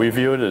that's how we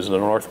view it, as the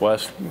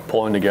Northwest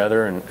pulling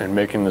together and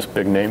making this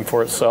big name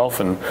for itself.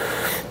 And,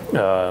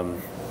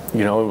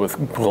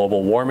 with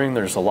global warming,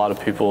 there's a lot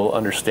of people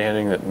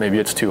understanding that maybe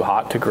it's too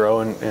hot to grow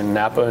in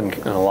Napa and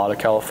a lot of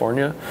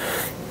California.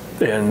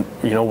 And,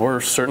 we're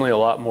certainly a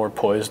lot more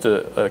poised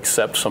to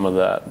accept some of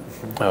that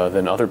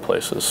than other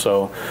places.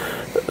 So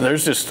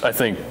there's just, I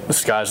think, the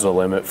sky's the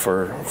limit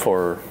for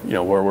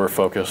where we're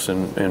focused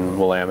in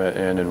Willamette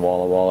and in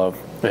Walla Walla.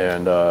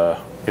 And,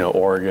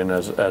 Oregon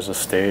as a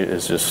state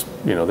is just,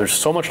 there's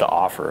so much to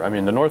offer. I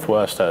mean, the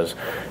Northwest has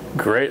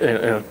great,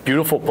 a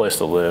beautiful place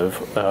to live.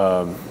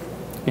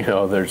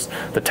 There's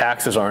the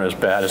taxes aren't as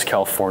bad as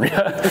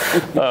California,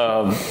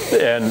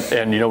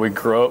 and we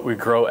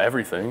grow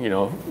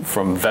everything,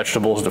 from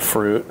vegetables to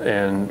fruit,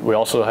 and we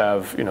also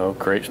have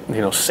great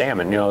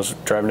salmon. I was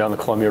driving down the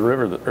Columbia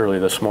River early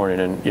this morning,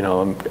 and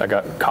I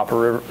got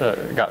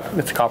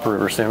it's Copper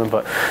River salmon,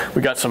 but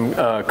we got some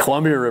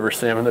Columbia River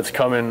salmon that's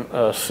coming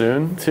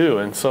soon too.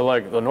 And so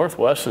like the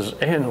Northwest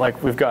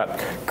we've got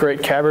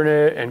great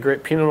Cabernet and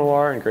great Pinot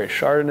Noir and great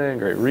Chardonnay and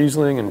great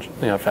Riesling, and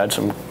I've had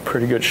some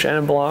pretty good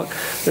Chenin Blanc.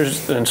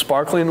 There's and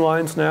sparkling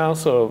wines now,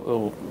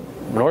 so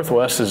the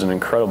Northwest is an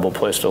incredible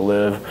place to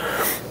live,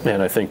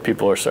 and I think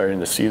people are starting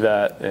to see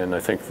that, and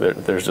I think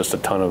that there's just a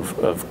ton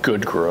of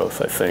good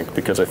growth, I think,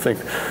 because I think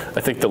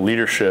the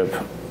leadership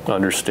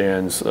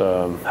understands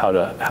how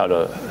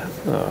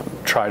to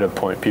try to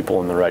point people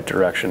in the right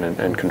direction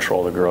and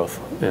control the growth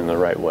in the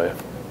right way.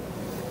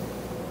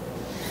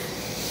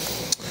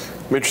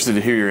 I'm interested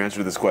to hear your answer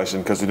to this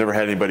question, because we've never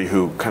had anybody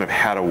who kind of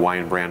had a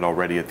wine brand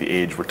already at the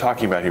age we're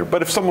talking about here.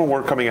 But if someone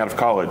were coming out of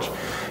college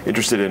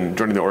interested in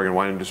joining the Oregon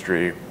wine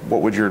industry,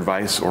 what would your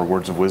advice or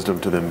words of wisdom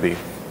to them be?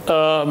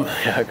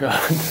 Have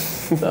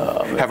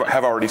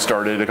already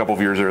started a couple of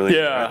years early.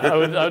 Yeah, I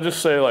would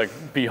just say,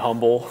 be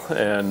humble,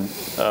 and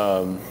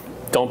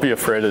don't be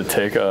afraid to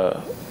take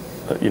a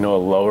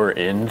lower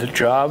end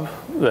job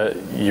that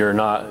you're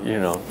not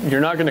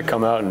going to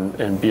come out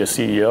and be a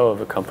CEO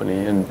of a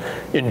company and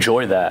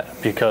enjoy that,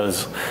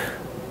 because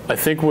I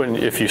think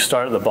if you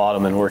start at the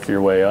bottom and work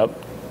your way up,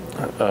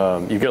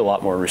 you get a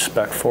lot more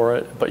respect for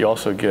it, but you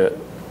also get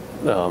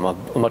a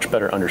much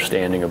better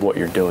understanding of what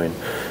you're doing,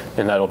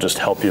 and that'll just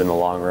help you in the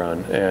long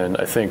run. And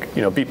I think,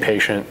 be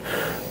patient,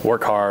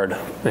 work hard,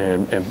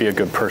 and be a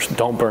good person.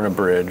 Don't burn a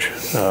bridge.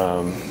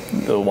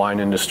 The wine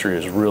industry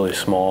is really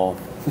small,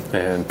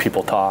 and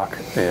people talk,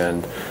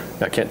 and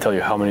I can't tell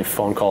you how many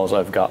phone calls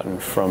I've gotten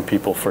from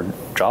people for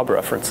job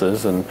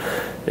references, and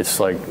it's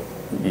like,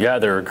 yeah,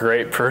 they're a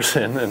great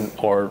person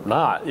or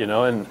not,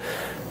 and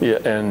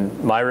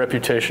my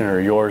reputation or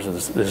yours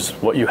is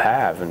what you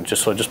have, and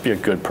just be a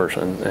good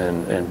person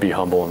and be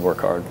humble and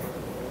work hard.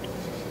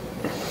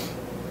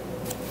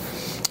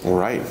 All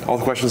right. All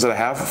the questions that I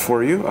have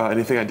for you.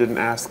 Anything I didn't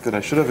ask that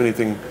I should have?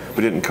 Anything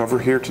we didn't cover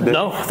here today?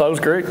 No, that was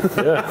great.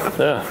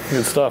 Yeah,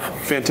 good stuff.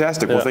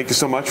 Fantastic. Yeah. Well, thank you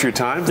so much for your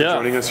time, for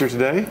joining us here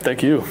today.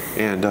 Thank you.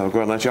 And I'll go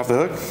ahead and let you off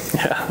the hook.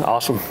 Yeah,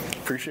 awesome.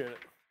 Appreciate it.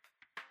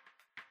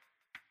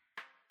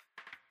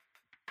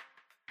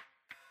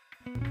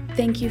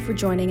 Thank you for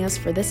joining us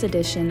for this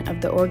edition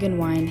of the Oregon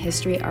Wine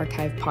History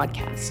Archive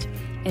podcast.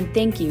 And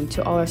thank you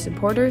to all our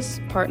supporters,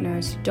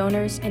 partners,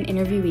 donors, and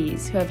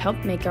interviewees who have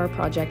helped make our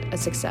project a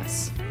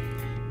success.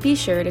 Be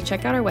sure to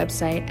check out our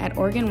website at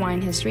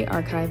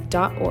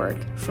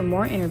OregonWineHistoryArchive.org for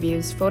more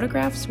interviews,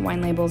 photographs,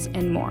 wine labels,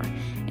 and more.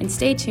 And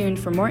stay tuned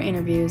for more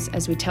interviews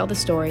as we tell the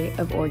story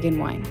of Oregon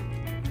wine.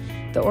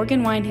 The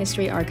Oregon Wine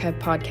History Archive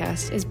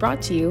podcast is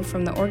brought to you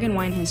from the Oregon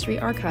Wine History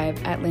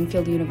Archive at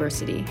Linfield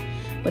University,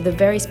 with a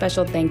very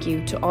special thank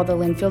you to all the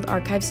Linfield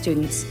Archive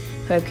students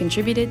who have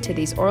contributed to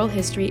these oral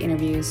history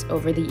interviews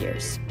over the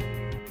years.